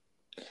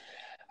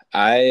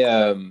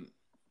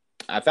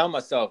 I found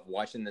myself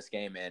watching this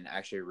game and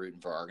actually rooting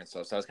for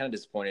Arkansas. So I was kind of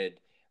disappointed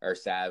or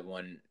sad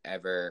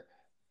whenever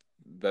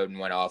Bowden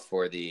went off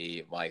for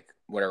the,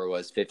 whatever it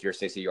was, 50 or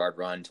 60-yard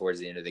run towards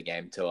the end of the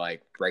game to,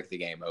 break the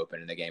game open.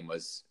 And the game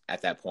was,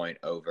 at that point,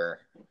 over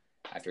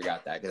after he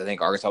got that. Because I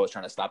think Arkansas was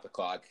trying to stop the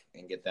clock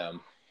and get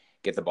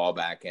the ball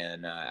back.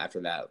 And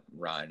after that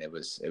run, it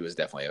was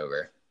definitely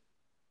over.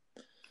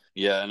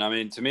 Yeah, and, I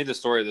mean, to me, the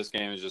story of this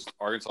game is just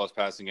Arkansas's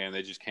passing game.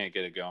 They just can't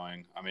get it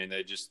going. I mean,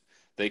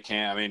 they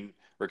can't. I mean,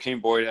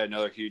 Rakeem Boyd had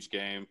another huge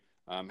game,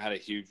 had a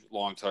huge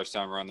long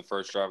touchdown run the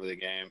first drive of the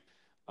game.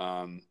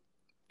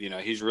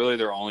 He's really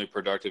their only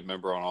productive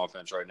member on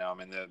offense right now. I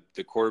mean,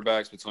 the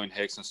quarterbacks between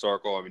Hicks and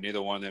Starkle, I mean,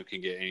 neither one of them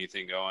can get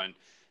anything going.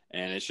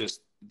 And it's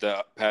just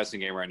the passing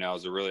game right now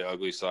is a really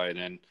ugly sight.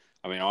 And,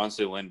 I mean,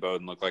 honestly, Lynn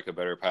Bowden looked like a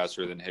better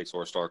passer than Hicks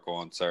or Starkle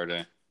on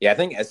Saturday. Yeah, I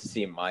think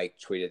SEC Mike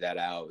tweeted that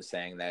out,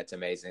 saying that it's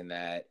amazing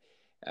that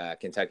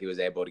Kentucky was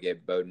able to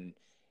get Bowden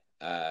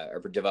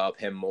or develop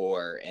him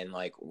more in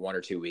 1 or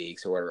 2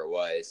 weeks or whatever it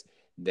was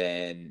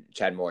than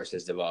Chad Morris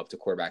has developed a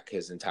quarterback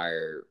his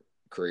entire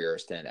career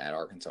stint at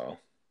Arkansas.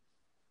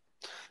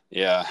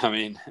 Yeah, I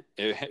mean,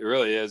 it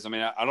really is. I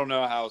mean, I don't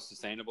know how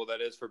sustainable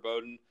that is for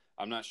Bowden.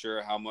 I'm not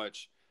sure how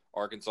much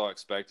Arkansas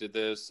expected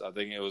this. I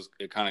think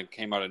it kind of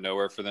came out of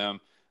nowhere for them.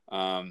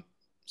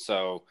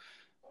 So,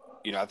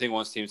 I think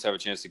once teams have a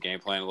chance to game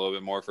plan a little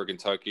bit more for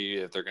Kentucky,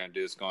 if they're going to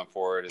do this going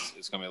forward,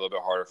 it's going to be a little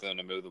bit harder for them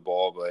to move the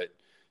ball. But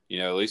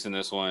at least in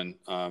this one,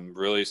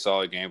 really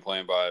solid game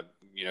plan by,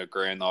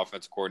 Graham, the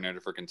offensive coordinator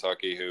for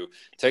Kentucky, who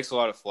takes a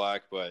lot of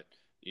flack, but,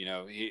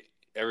 he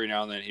every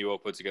now and then he will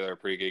put together a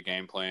pretty good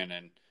game plan,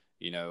 and,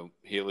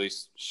 he at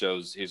least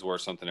shows he's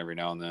worth something every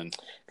now and then.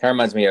 Kind of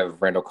reminds me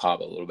of Randall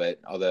Cobb a little bit,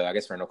 although I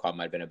guess Randall Cobb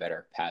might have been a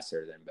better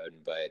passer than Bowden,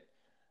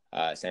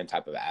 but same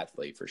type of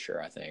athlete for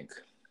sure, I think.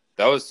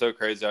 That was so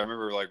crazy. I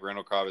remember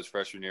Randall Cobb his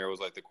freshman year was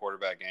the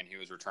quarterback and he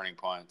was returning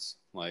punts.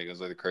 It was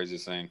the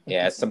craziest thing.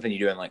 Yeah, it's something you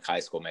do in high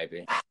school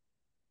maybe.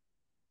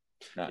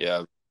 No.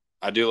 Yeah,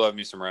 I do love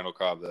me some Randall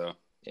Cobb though.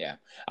 Yeah,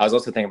 I was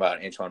also thinking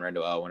about Antoine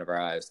Randall whenever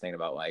I was thinking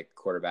about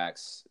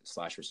quarterbacks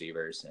 /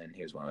 receivers, and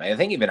he was one of them. I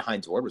think even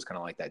Hines Ward was kind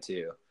of like that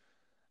too.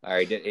 All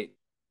right,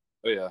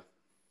 Oh yeah,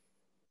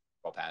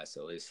 ball pass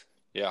at least.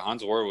 Yeah,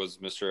 Hines Ward was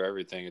Mr.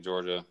 Everything in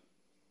Georgia.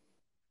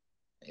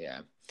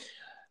 Yeah.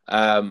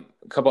 A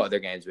couple other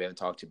games we haven't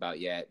talked about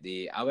yet.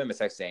 The Alabama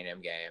Texas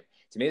A&M game.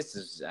 To me, this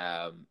is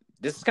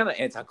kind of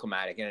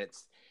anticlimactic, and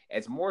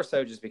It's more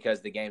so just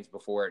because the games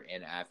before it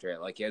and after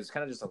it, like it was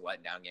kind of just a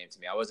letdown game to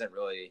me. I wasn't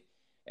really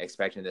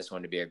expecting this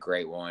one to be a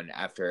great one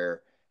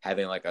after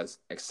having like a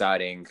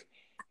exciting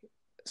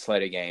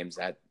slate of games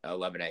at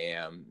 11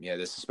 a.m.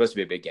 This is supposed to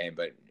be a big game,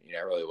 but it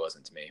really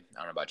wasn't to me. I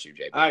don't know about you,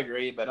 JB. I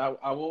agree, but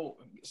I will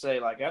say,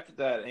 like, after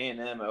that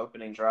A&M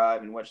opening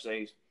drive in which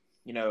they,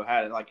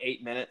 had like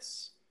 8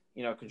 minutes,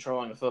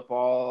 controlling the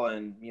football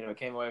and,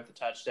 came away with a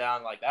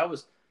touchdown, like that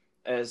was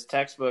as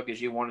textbook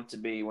as you want it to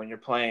be when you're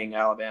playing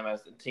Alabama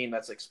as a team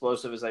that's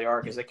explosive as they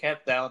are, because they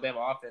kept the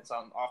Alabama offense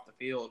off the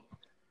field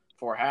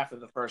for half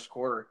of the first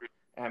quarter.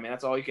 I mean,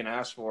 that's all you can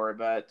ask for.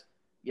 But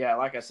yeah,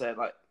 like I said,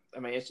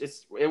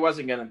 it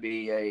wasn't going to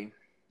be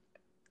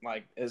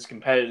as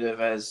competitive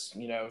as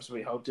as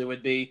we hoped it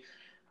would be.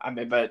 I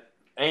mean, but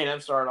A&M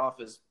started off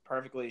as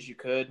perfectly as you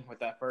could with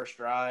that first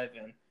drive,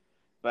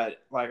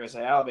 but like I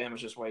say,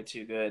 Alabama's just way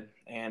too good,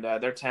 and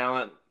their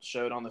talent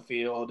showed on the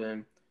field.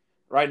 And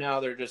right now,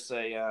 they're just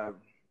they're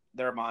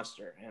a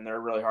monster, and they're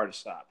really hard to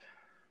stop.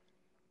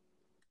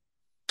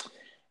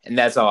 And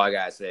that's all I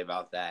got to say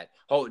about that.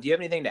 Oh, do you have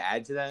anything to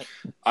add to that?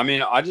 I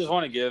mean, I just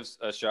want to give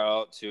a shout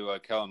out to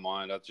Kellen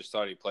Mond. I just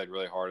thought he played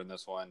really hard in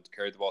this one.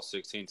 Carried the ball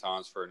 16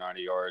 times for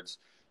 90 yards.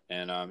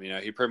 And,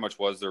 he pretty much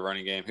was their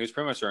running game. He was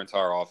pretty much their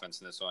entire offense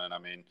in this one. I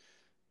mean,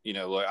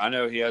 look, I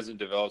know he hasn't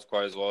developed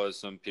quite as well as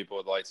some people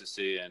would like to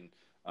see. And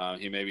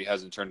he maybe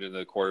hasn't turned into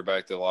the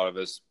quarterback that a lot of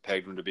us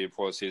pegged him to be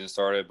before the season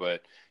started.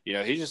 But,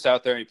 he's just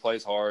out there and he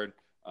plays hard.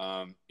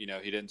 He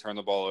didn't turn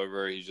the ball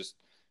over. He's just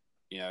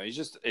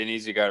an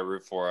easy guy to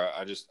root for.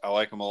 I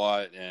like him a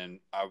lot, and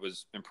I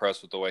was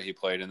impressed with the way he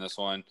played in this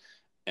one.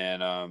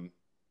 And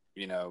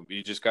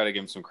you just got to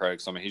give him some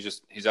credit. I mean,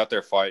 he's out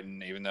there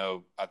fighting, even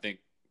though I think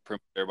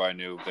pretty much everybody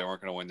knew they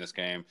weren't going to win this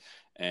game,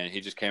 and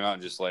he just came out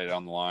and just laid it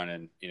on the line.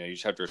 And you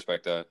just have to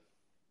respect that.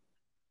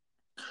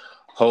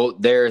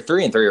 They're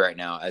 3-3 right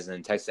now, as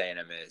in Texas A&M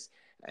is,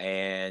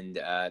 and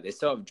they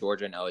still have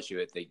Georgia and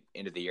LSU at the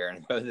end of the year,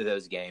 and both of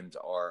those games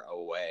are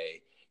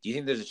away. Do you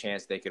think there's a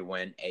chance they could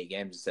win 8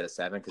 games instead of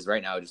 7? Because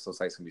right now it just looks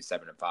like it's going to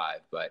be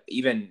 7-5. But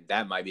even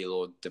that might be a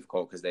little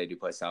difficult because they do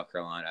play South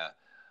Carolina.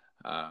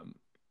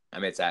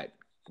 It's at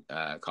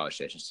College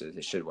Station, so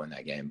they should win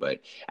that game.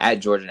 But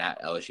at Georgia and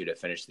at LSU to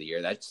finish the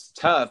year, that's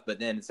tough. But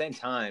then at the same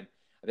time,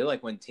 I feel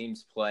like when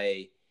teams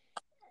play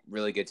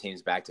really good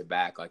teams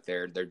back-to-back, like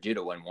they're due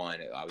to win one,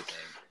 I would think.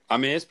 I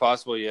mean, it's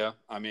possible, yeah.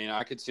 I mean,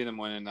 I could see them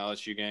winning the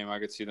LSU game. I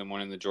could see them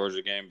winning the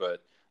Georgia game,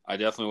 but I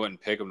definitely wouldn't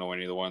pick them to win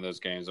either one of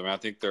those games. I mean, I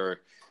think their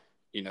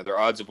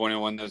odds of winning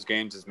one of those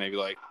games is maybe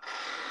like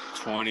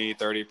 20,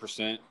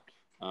 30%.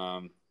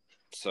 I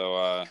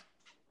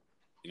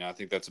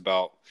think that's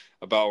about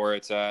where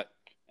it's at.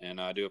 And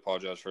I do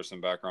apologize for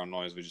some background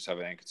noise. We just have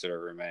an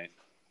inconsiderate roommate.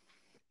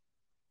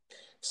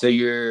 So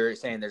you're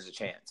saying there's a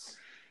chance?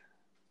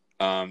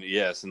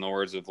 Yes. In the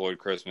words of Lloyd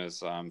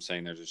Christmas, I'm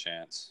saying there's a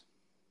chance.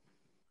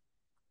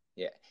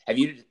 Yeah. I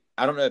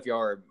don't know if y'all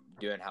are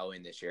doing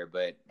Halloween this year,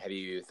 but have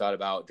you thought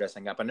about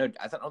dressing up? I don't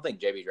think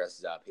JB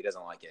dresses up. He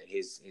doesn't like it.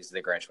 He's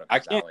the Grinch when it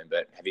comes to Halloween.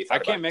 But have you thought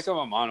about it? I can't make up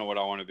my mind on what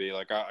I want to be.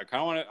 Like I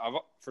kind of want to.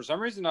 For some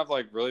reason, I've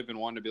like really been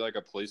wanting to be like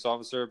a police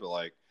officer. But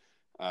like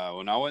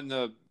when I went in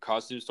the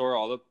costume store,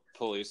 all the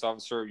police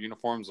officer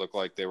uniforms looked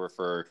like they were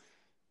for.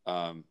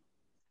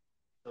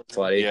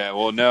 Slutty. Yeah.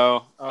 Well,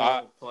 no.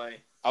 Play.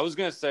 I was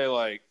gonna say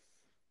like.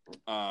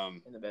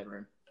 In the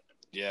bedroom.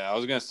 Yeah, I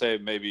was gonna say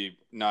maybe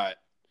not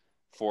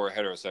for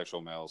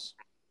heterosexual males.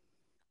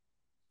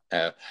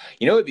 What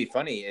would be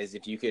funny is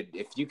if you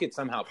could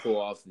somehow pull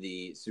off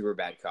the super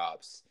bad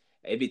cops.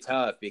 It'd be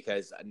tough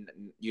because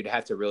you'd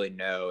have to really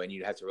know, and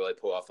you'd have to really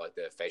pull off like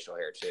the facial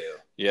hair too.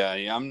 Yeah.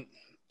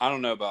 I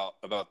don't know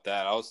about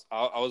that. I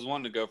was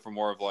wanting to go for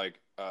more of like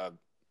I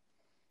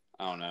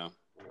don't know.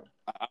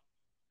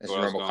 What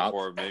I was going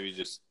for, maybe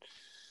just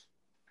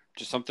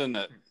something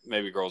that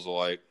maybe girls will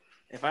like.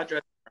 If I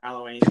dress for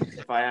Halloween,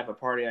 if I have a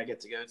party I get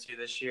to go to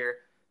this year,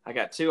 I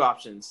got 2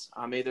 options.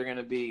 I'm either going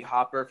to be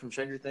Hopper from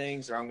Stranger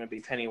Things, or I'm going to be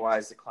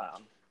Pennywise the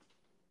Clown.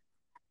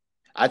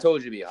 I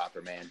told you to be a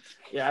Hopper, man.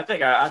 Yeah, I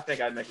think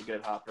I'd make a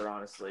good Hopper,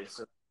 honestly.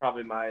 So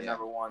probably my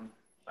number one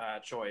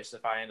choice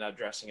if I end up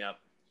dressing up.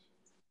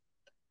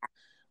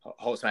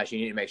 Holt Smash, you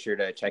need to make sure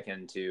to check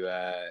into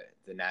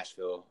the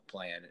Nashville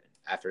plan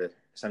after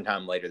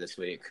sometime later this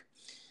week,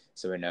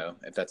 so we know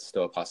if that's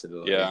still a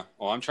possibility. Yeah,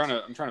 well, I'm trying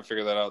to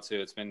figure that out too.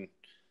 It's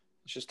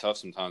just tough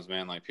sometimes,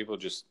 man. Like people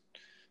just,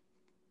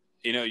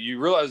 you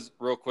realize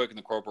real quick in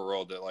the corporate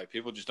world that like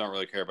people just don't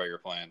really care about your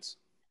plans.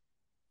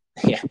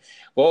 Yeah,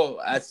 well,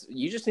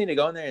 you just need to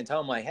go in there and tell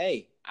them like,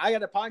 hey, I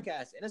got a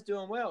podcast and it's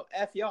doing well.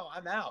 F y'all,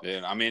 I'm out.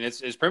 Yeah, I mean,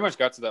 it's pretty much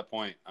got to that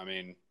point. I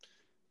mean,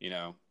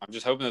 I'm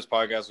just hoping this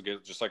podcast will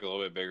get just like a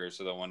little bit bigger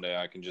so that one day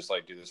I can just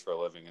like do this for a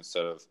living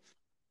instead of.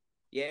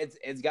 Yeah,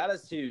 it's got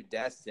us to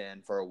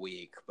Destin for a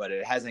week, but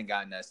it hasn't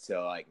gotten us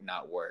to like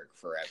not work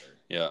forever.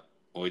 Yeah,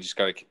 well, we just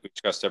gotta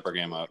step our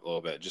game up a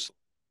little bit, just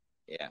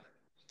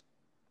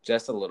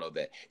a little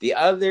bit. The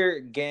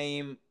other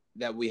game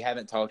that we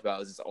haven't talked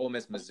about is this Ole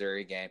Miss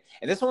Missouri game,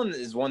 and this one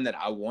is one that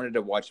I wanted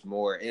to watch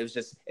more.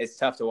 It's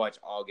tough to watch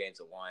all games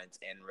at once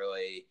and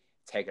really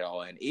take it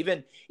all in.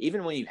 Even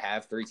when you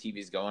have 3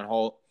 TVs going,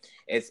 Holt,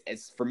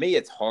 it's for me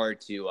it's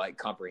hard to like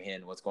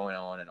comprehend what's going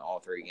on in all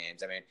 3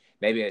 games. I mean,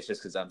 maybe it's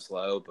just because I'm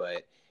slow,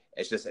 but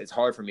it's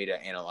hard for me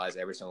to analyze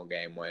every single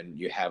game when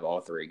you have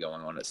all 3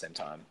 going on at the same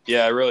time.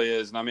 Yeah, it really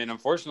is. And I mean,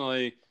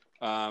 unfortunately,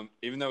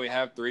 even though we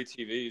have 3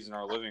 TVs in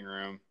our living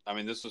room, I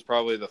mean, this was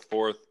probably the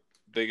 4th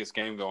biggest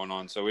game going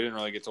on, so we didn't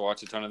really get to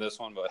watch a ton of this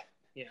one, but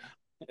yeah,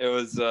 it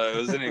was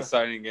an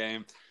exciting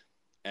game.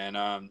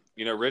 And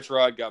Rich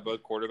Rod got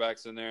both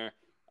quarterbacks in there.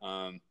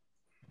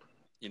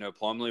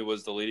 Plumlee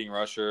was the leading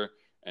rusher,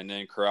 and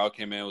then Corral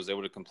came in, was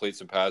able to complete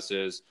some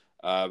passes,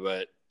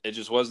 but it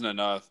just wasn't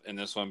enough in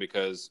this one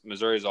because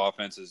Missouri's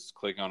offense is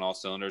clicking on all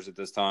cylinders at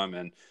this time,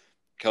 and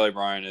Kelly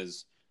Bryant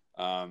is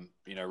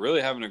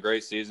really having a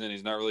great season.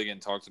 He's not really getting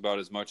talked about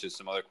as much as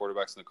some other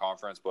quarterbacks in the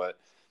conference, but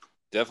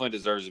definitely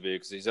deserves to be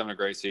because he's having a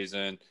great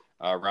season.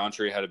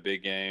 Roundtree had a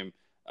big game.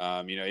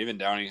 Even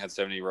Downing had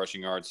 70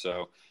 rushing yards.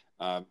 So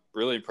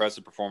really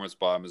impressive performance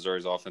by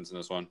Missouri's offense in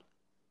this one.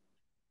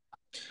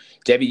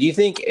 JB, do you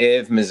think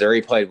if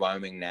Missouri played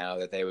Wyoming now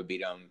that they would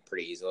beat them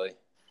pretty easily?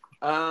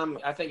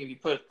 I think if you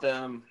put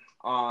them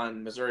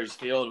on Missouri's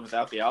field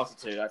without the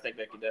altitude, I think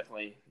they could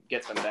definitely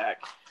get them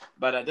back.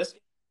 But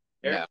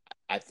yeah,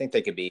 I think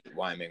they could beat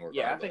Wyoming.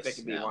 Yeah, I think they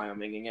could beat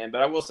Wyoming again.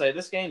 But I will say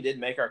this game did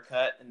make our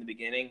cut in the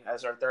beginning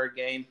as our 3rd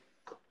game.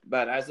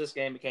 But as this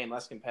game became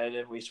less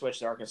competitive, we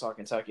switched the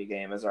Arkansas-Kentucky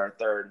game as our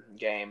 3rd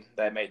game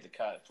that made the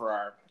cut for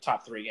our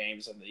top 3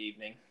 games of the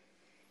evening.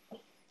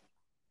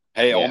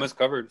 Hey, yeah. Ole Miss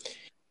covered.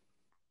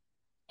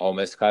 Ole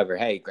Miss cover.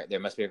 Hey, there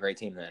must be a great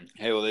team then.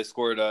 Hey, well, they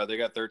scored. They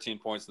got 13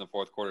 points in the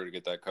 4th quarter to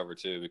get that cover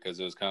too, because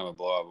it was kind of a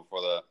blowout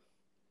before that.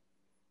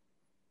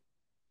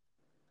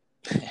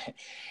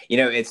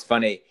 It's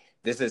funny.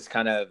 This is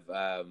kind of.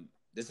 I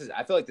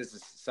feel like this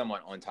is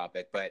somewhat on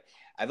topic, but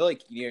I feel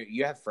like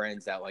you have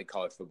friends that like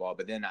college football,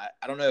 but then I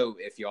don't know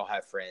if y'all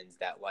have friends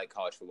that like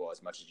college football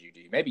as much as you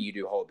do. Maybe you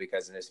do, Holt,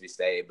 because of Mississippi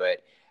State,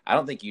 but I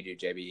don't think you do,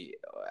 JB.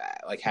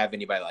 Like have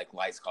anybody like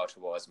likes college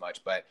football as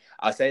much. But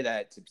I'll say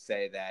that to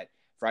say that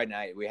Friday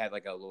night we had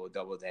like a little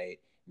double date,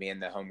 me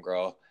and the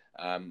homegirl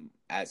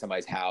at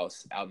somebody's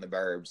house out in the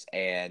burbs,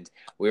 and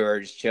we were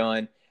just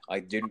chilling.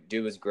 Like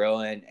dude was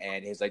grilling,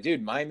 and he's like,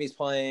 "Dude, Miami's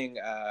playing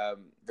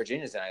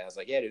Virginia tonight." I was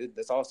like, "Yeah, dude,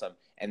 that's awesome."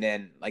 And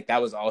then like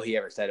that was all he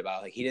ever said about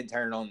it. Like he didn't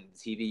turn it on the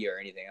TV or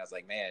anything. I was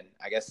like, "Man,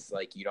 I guess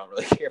like you don't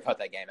really care about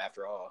that game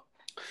after all."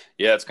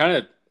 Yeah, it's kind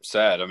of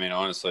sad. I mean,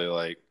 honestly,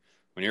 like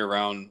when you're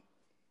around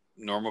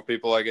normal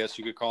people, I guess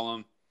you could call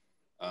them.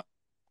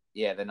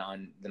 Yeah, the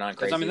non crazy.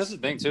 Because I mean, this is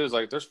the thing too. Is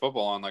like there's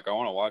football on. Like I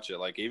want to watch it.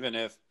 Like even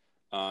if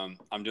I'm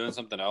doing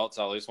something else,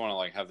 I at least want to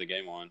like have the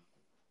game on.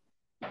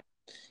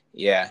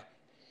 Yeah.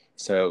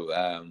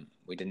 So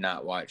we did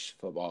not watch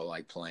football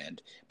like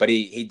planned, but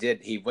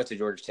he went to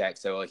Georgia Tech,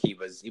 so like he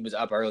was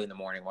up early in the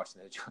morning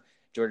watching the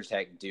Georgia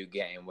Tech Duke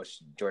game,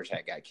 which Georgia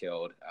Tech got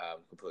killed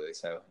completely.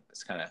 So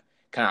it's kind of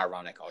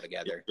ironic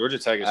altogether. Georgia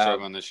Tech is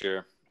struggling this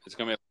year. It's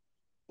gonna be.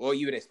 Well,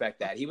 you would expect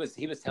that. He was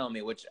telling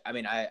me, which I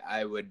mean,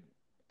 I would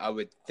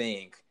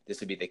think this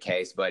would be the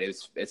case, but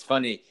it's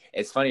funny.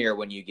 It's funnier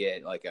when you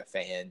get like a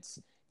fan's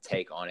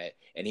take on it.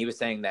 And he was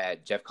saying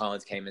that Jeff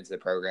Collins came into the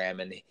program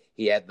and they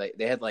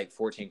had like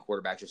 14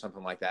 quarterbacks or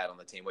something like that on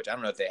the team, which I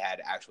don't know if they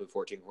had actually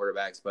 14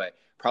 quarterbacks, but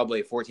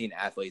probably 14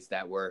 athletes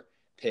that were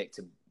picked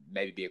to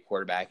maybe be a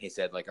quarterback. He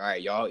said like, all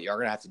right, y'all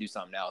gonna have to do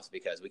something else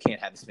because we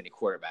can't have this many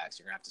quarterbacks.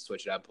 You're gonna have to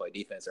switch it up, play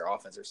defense or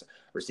offense or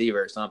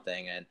receiver or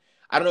something. And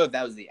I don't know if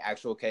that was the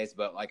actual case,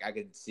 but like I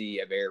could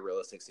see a very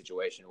realistic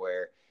situation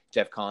where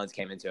Jeff Collins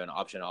came into an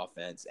option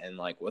offense and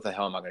like, what the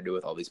hell am I going to do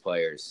with all these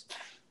players?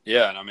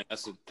 Yeah. And I mean,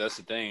 that's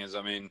the thing is,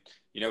 I mean,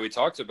 we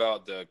talked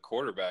about the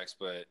quarterbacks,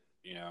 but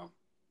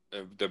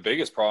the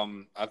biggest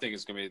problem I think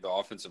is going to be the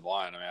offensive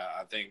line. I mean,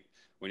 I think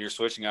when you're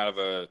switching out of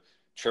a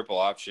triple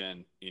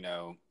option,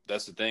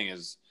 that's the thing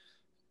is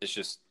it's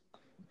just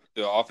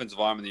the offensive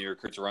linemen that you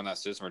recruit to run that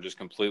system are just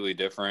completely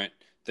different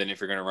than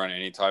if you're going to run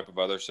any type of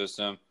other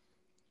system.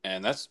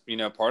 And that's,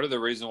 part of the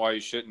reason why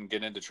you shouldn't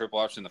get into triple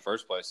option in the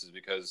first place is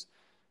because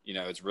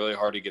it's really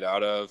hard to get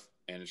out of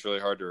and it's really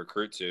hard to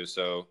recruit to.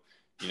 So,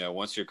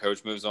 once your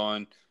coach moves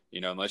on,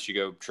 unless you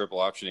go triple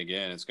option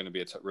again, it's going to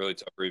be a really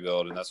tough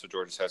rebuild. And that's what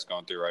Georgia Tech's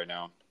going through right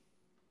now.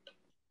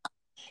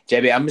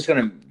 JB, I'm just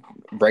going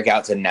to break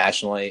out to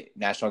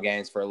national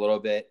games for a little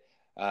bit.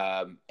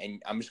 And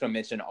I'm just going to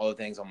mention all the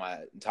things on my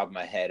top of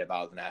my head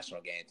about the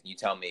national games. You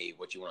tell me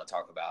what you want to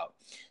talk about.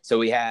 So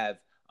we have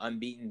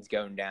unbeaten's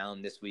going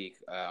down this week.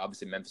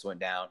 Obviously, Memphis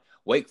went down.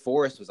 Wake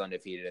Forest was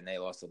undefeated, and they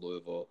lost to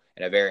Louisville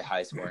in a very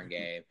high-scoring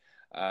game.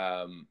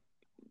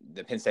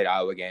 The Penn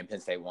State-Iowa game, Penn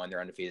State won. They're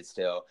undefeated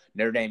still.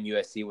 Notre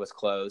Dame-USC was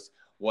close.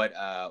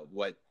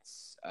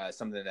 What's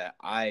something that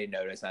I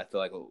noticed, and I feel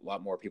like a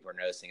lot more people are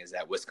noticing, is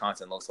that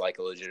Wisconsin looks like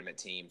a legitimate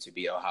team to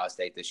beat Ohio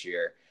State this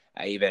year,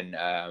 even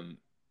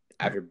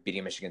after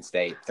beating Michigan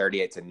State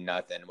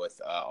 38-0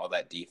 with all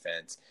that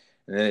defense.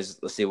 And then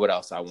let's see what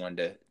else I wanted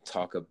to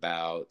talk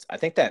about. I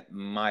think that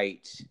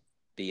might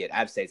be it.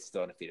 App State's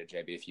still undefeated,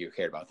 JB, if you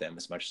cared about them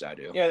as much as I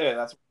do. Yeah,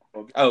 that's.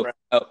 One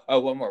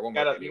more. You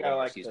gotta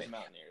like those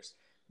Mountaineers.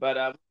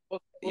 But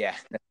yeah.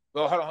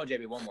 Well, hold on,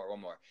 JB. One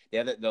more.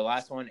 The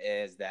last one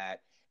is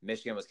that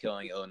Michigan was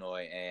killing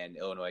Illinois, and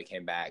Illinois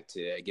came back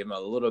to give them a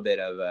little bit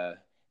of a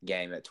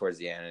game towards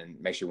the end,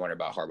 and makes you wonder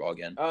about Harbaugh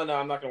again. Oh no,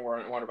 I'm not going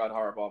to wonder about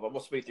Harbaugh, but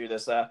we'll speed through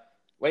this.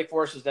 Wake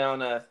Forest is down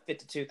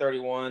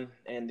 52-31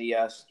 in the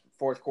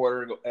fourth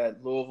quarter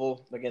at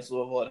Louisville against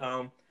Louisville at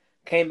home.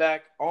 Came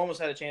back, almost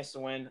had a chance to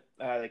win.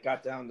 They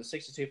got down to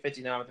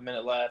 62-59 with a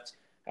minute left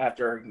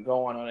after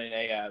going on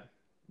I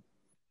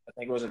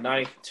think it was a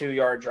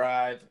 92-yard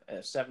drive,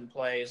 7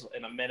 plays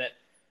in a minute.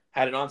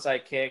 Had an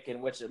onside kick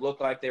in which it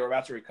looked like they were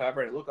about to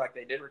recover, and it looked like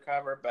they did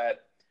recover,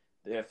 but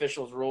the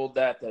officials ruled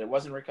that it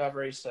wasn't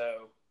recovery,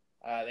 so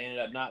they ended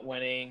up not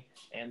winning,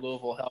 and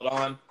Louisville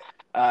held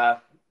on.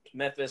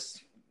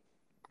 Memphis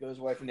goes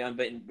away from the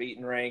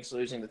unbeaten ranks,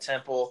 losing to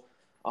Temple.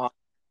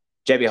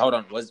 JB, hold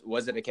on.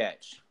 Was it a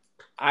catch?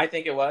 I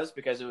think it was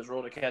because it was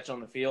ruled a catch on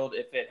the field.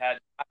 If it had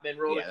not been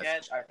ruled a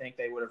catch, I think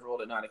they would have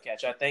ruled it not a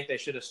catch. I think they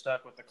should have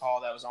stuck with the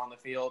call that was on the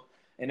field.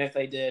 And if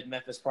they did,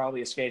 Memphis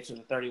probably escapes with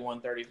a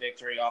 31-30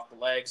 victory off the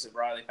legs of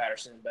Riley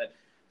Patterson. But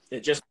it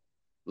just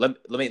let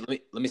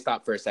me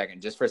stop for a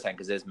second,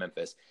 because it is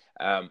Memphis.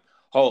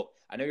 Holt,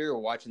 I know you were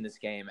watching this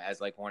game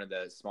as like one of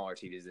the smaller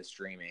TVs that's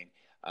streaming.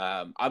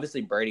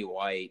 Obviously, Brady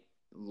White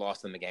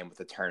lost in the game with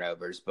the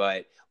turnovers,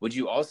 but would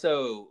you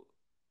also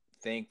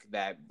think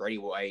that Brady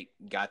White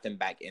got them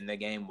back in the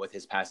game with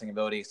his passing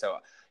ability? So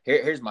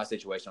here's my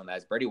situation on that.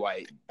 Is Brady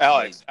White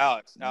Alex,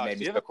 do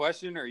you have a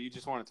question or you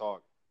just want to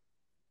talk?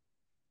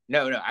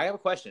 No, I have a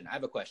question.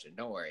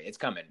 Don't worry. It's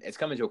coming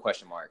to a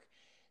question mark.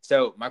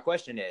 So my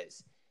question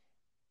is,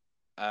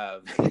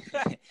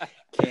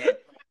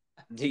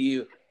 do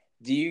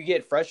you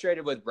get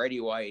frustrated with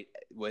Brady White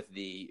with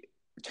the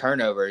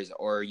turnovers,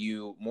 or are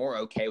you more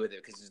okay with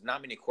it because there's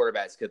not many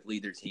quarterbacks could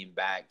lead their team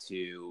back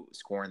to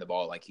scoring the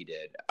ball like he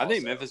did? I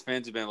think Memphis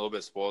fans have been a little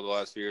bit spoiled the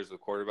last few years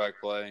with quarterback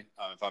play.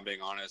 If I'm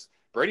being honest,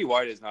 Brady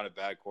White is not a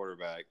bad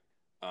quarterback.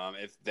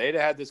 If they'd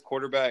had this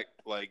quarterback,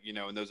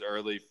 in those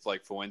early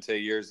Fuente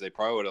years, they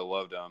probably would have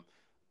loved him.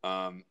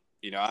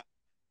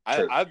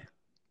 I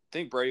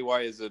think Brady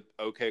White is an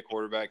okay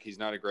quarterback. He's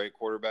not a great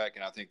quarterback,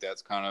 and I think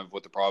that's kind of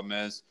what the problem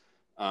is.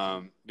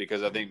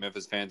 Because I think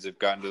Memphis fans have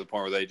gotten to the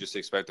point where they just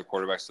expect the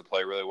quarterbacks to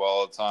play really well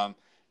all the time,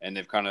 and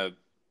they've kind of,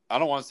 I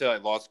don't want to say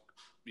lost,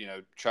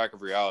 track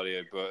of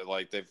reality, but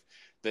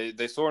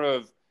they sort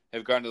of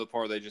have gotten to the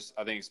point where they just,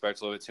 I think,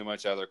 expect a little bit too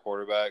much out of their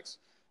quarterbacks,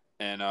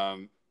 and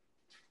I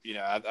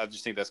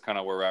just think that's kind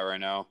of where we're at right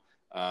now.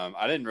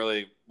 I didn't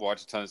really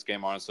watch a ton of this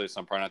game, honestly, so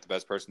I'm probably not the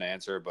best person to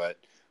answer, but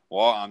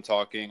while I'm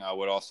talking, I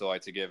would also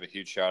like to give a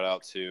huge shout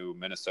out to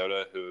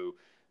Minnesota, who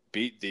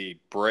beat the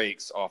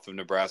brakes off of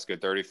Nebraska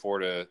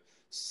 34-7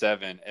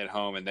 at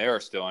home, and they are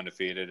still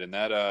undefeated. And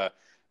that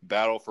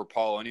battle for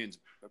Paul Bunyan's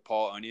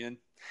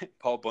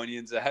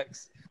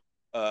ex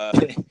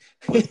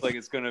looks like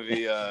it's going to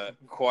be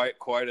quite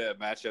a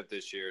matchup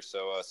this year.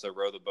 So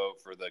row the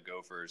boat for the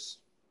Gophers.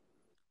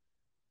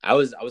 I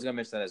was going to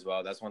mention that as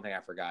well. That's one thing I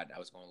forgot. I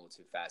was going a little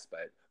too fast,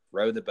 but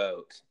row the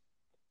boat,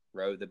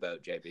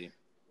 JB.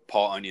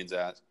 Paul Onion's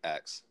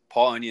ex.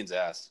 Paul Onion's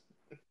ass.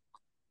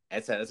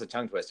 That's a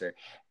tongue twister.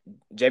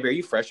 JB, are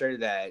you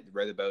frustrated that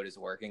Row the Boat is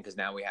working? Because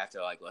now we have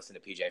to listen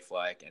to PJ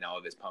Fleck and all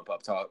of his pump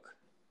up talk.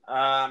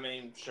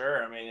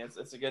 Sure.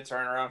 It's a good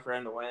turnaround for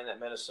him to win at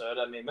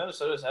Minnesota.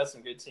 Minnesota's had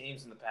some good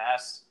teams in the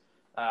past.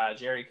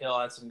 Jerry Kill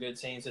had some good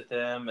teams at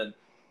them, and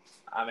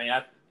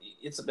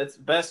it's the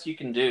best you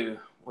can do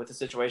with the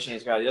situation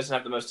he's got. He doesn't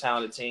have the most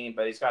talented team,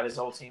 but he's got his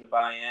whole team to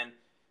buy in.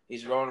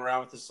 He's rolling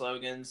around with his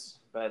slogans,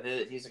 but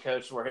he's a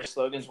coach where his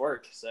slogans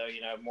work. So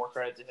more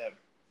credit to him.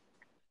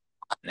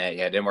 Yeah,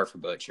 it didn't work for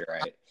Butch. You're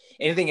right.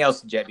 Anything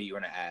else, JB, you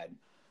want to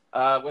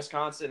add?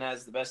 Wisconsin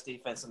has the best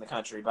defense in the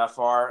country by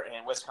far,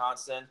 and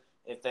Wisconsin,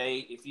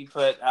 if you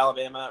put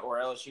Alabama or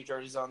LSU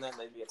jerseys on them,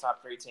 they'd be a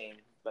top 3 team,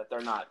 but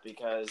they're not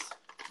because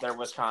they're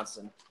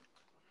Wisconsin.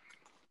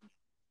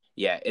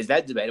 Yeah, is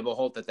that debatable,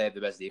 Holt, that they have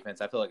the best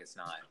defense? I feel like it's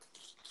not.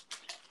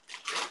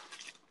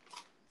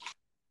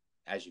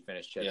 As you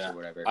finish chips or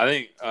whatever. I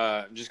think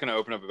I'm just going to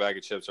open up a bag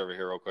of chips over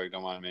here real quick.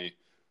 Don't mind me.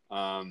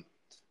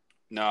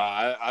 No,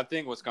 I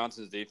think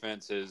Wisconsin's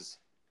defense has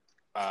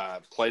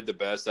played the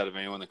best out of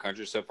anyone in the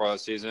country so far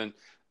this season.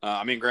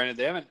 Granted,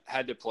 they haven't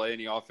had to play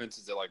any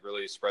offenses that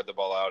really spread the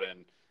ball out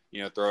and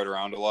throw it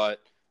around a lot.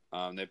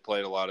 They've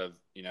played a lot of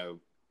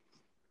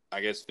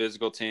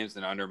physical teams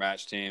and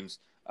undermatched teams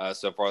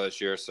so far this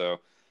year.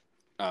 So,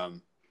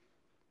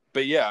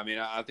 but yeah,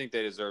 I think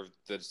they deserve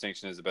the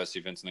distinction as the best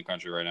defense in the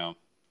country right now.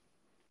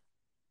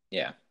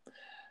 Yeah.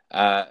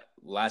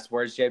 Last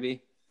words,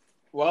 JB?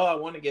 Well, I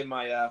want to give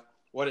my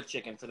What a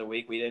Chicken for the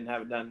week. We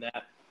haven't done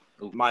that.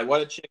 My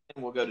What a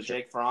Chicken will go to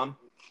Jake Fromm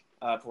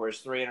for his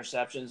 3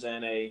 interceptions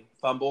and a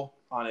fumble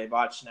on a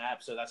botched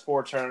snap. So that's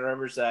 4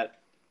 turnovers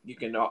that you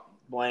can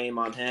blame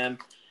on him.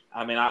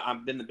 I mean,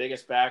 I've been the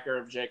biggest backer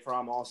of Jake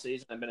Fromm all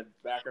season. I've been a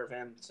backer of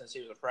him since he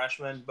was a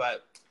freshman.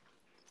 But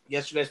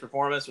yesterday's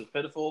performance was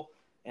pitiful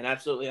and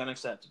absolutely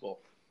unacceptable.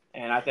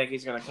 And I think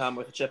he's going to come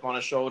with a chip on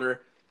his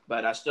shoulder.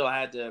 But I still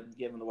had to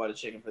give him the white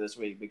chicken for this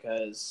week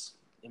because,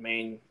 I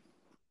mean,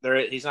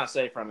 he's not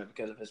safe from it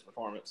because of his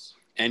performance.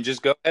 And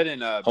just go ahead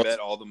and bet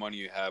all the money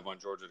you have on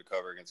Georgia to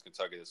cover against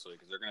Kentucky this week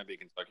because they're going to beat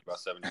Kentucky by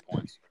 70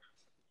 points.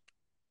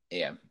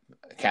 Yeah,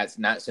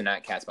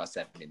 not Cats by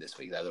 70 this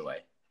week. The other way.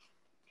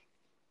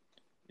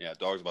 Yeah,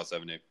 Dogs by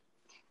 70.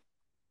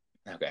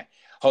 Okay.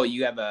 Oh,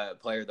 you have a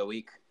player of the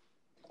week?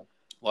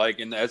 Like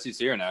in the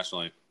SEC or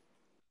nationally?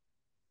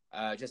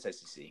 Just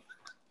SEC.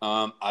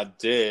 I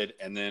did,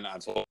 and then I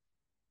told.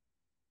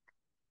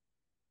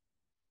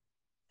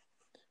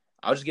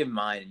 I'll just give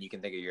mine, and you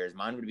can think of yours.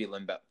 Mine would be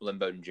Lynn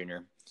Bowden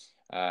Jr.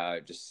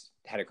 Just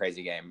had a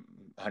crazy game,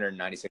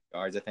 196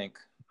 yards, I think.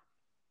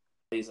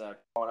 He's going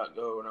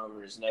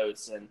over his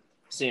notes and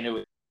seeing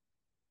who.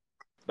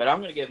 But I'm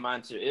going to give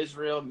mine to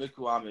Israel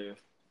Mukuamu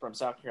from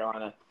South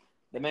Carolina.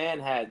 The man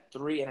had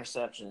 3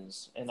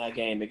 interceptions in that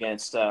game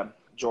against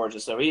Georgia,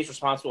 so he's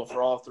responsible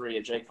for all 3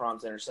 of Jake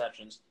Fromm's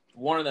interceptions.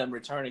 One of them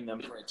returning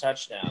them for a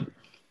touchdown.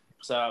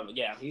 So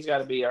yeah, he's got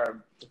to be our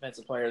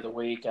defensive player of the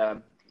week.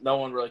 No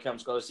one really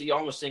comes close. He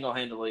almost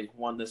single-handedly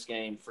won this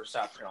game for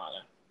South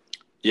Carolina.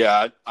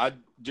 Yeah, I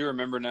do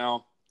remember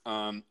now.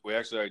 We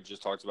actually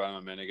just talked about him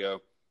a minute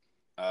ago.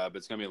 But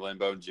it's going to be Lynn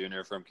Bowden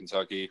Jr. from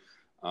Kentucky.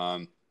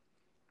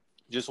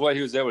 Just what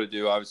he was able to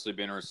do, obviously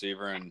being a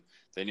receiver, and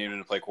they needed him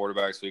to play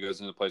quarterback, so he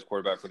goes into plays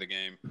quarterback for the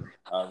game.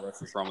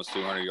 Rushes for almost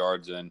 200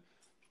 yards, and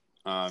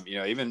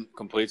even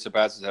completes the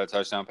passes, had a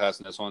touchdown pass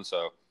in this one.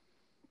 So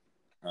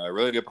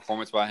really good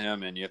performance by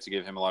him, and you have to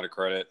give him a lot of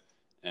credit.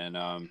 And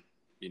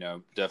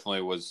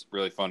definitely was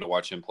really fun to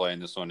watch him play in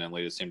this one and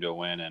lead his team to a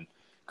win and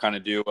kind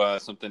of do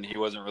something he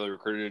wasn't really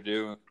recruited to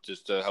do,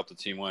 just to help the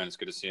team win. It's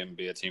good to see him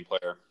be a team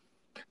player.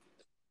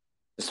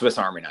 The Swiss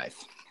Army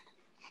knife.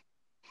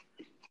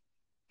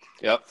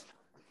 Yep.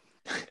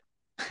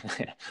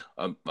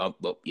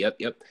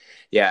 Yep.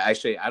 Yeah,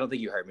 actually, I don't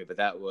think you heard me, but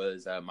that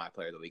was my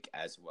player of the week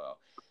as well.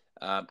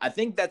 I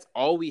think that's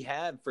all we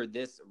have for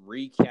this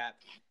recap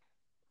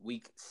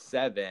week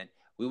 7.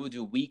 We will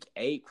do week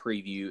 8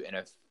 preview in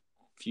a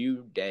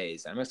few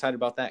days. I'm excited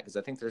about that because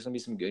I think there's going to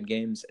be some good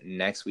games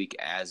next week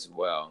as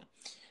well.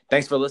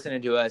 Thanks for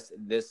listening to us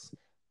this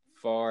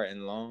far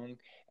and long.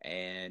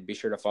 And be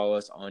sure to follow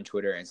us on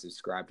Twitter and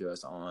subscribe to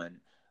us on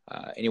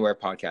anywhere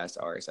podcasts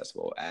are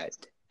accessible at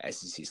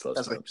SEC Slow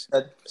Smokes.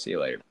 See you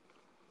later.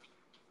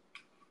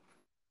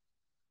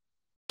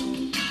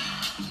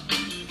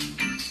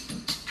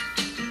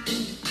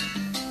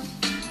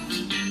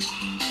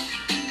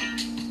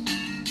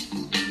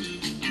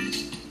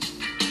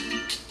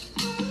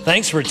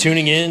 Thanks for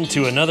tuning in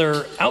to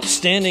another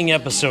outstanding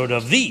episode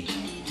of the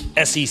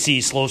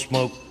SEC Slow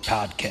Smoke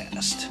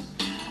Podcast.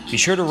 Be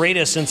sure to rate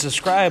us and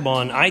subscribe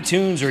on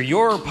iTunes or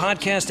your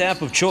podcast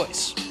app of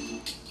choice.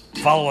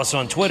 Follow us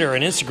on Twitter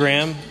and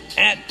Instagram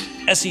at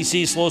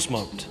SEC Slow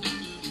Smoked.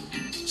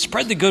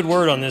 Spread the good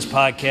word on this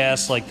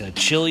podcast like the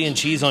chili and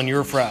cheese on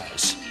your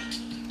fries.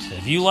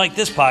 If you like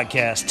this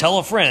podcast, tell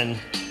a friend,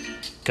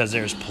 because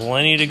there's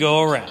plenty to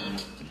go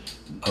around.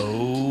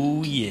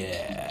 Oh,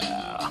 yeah.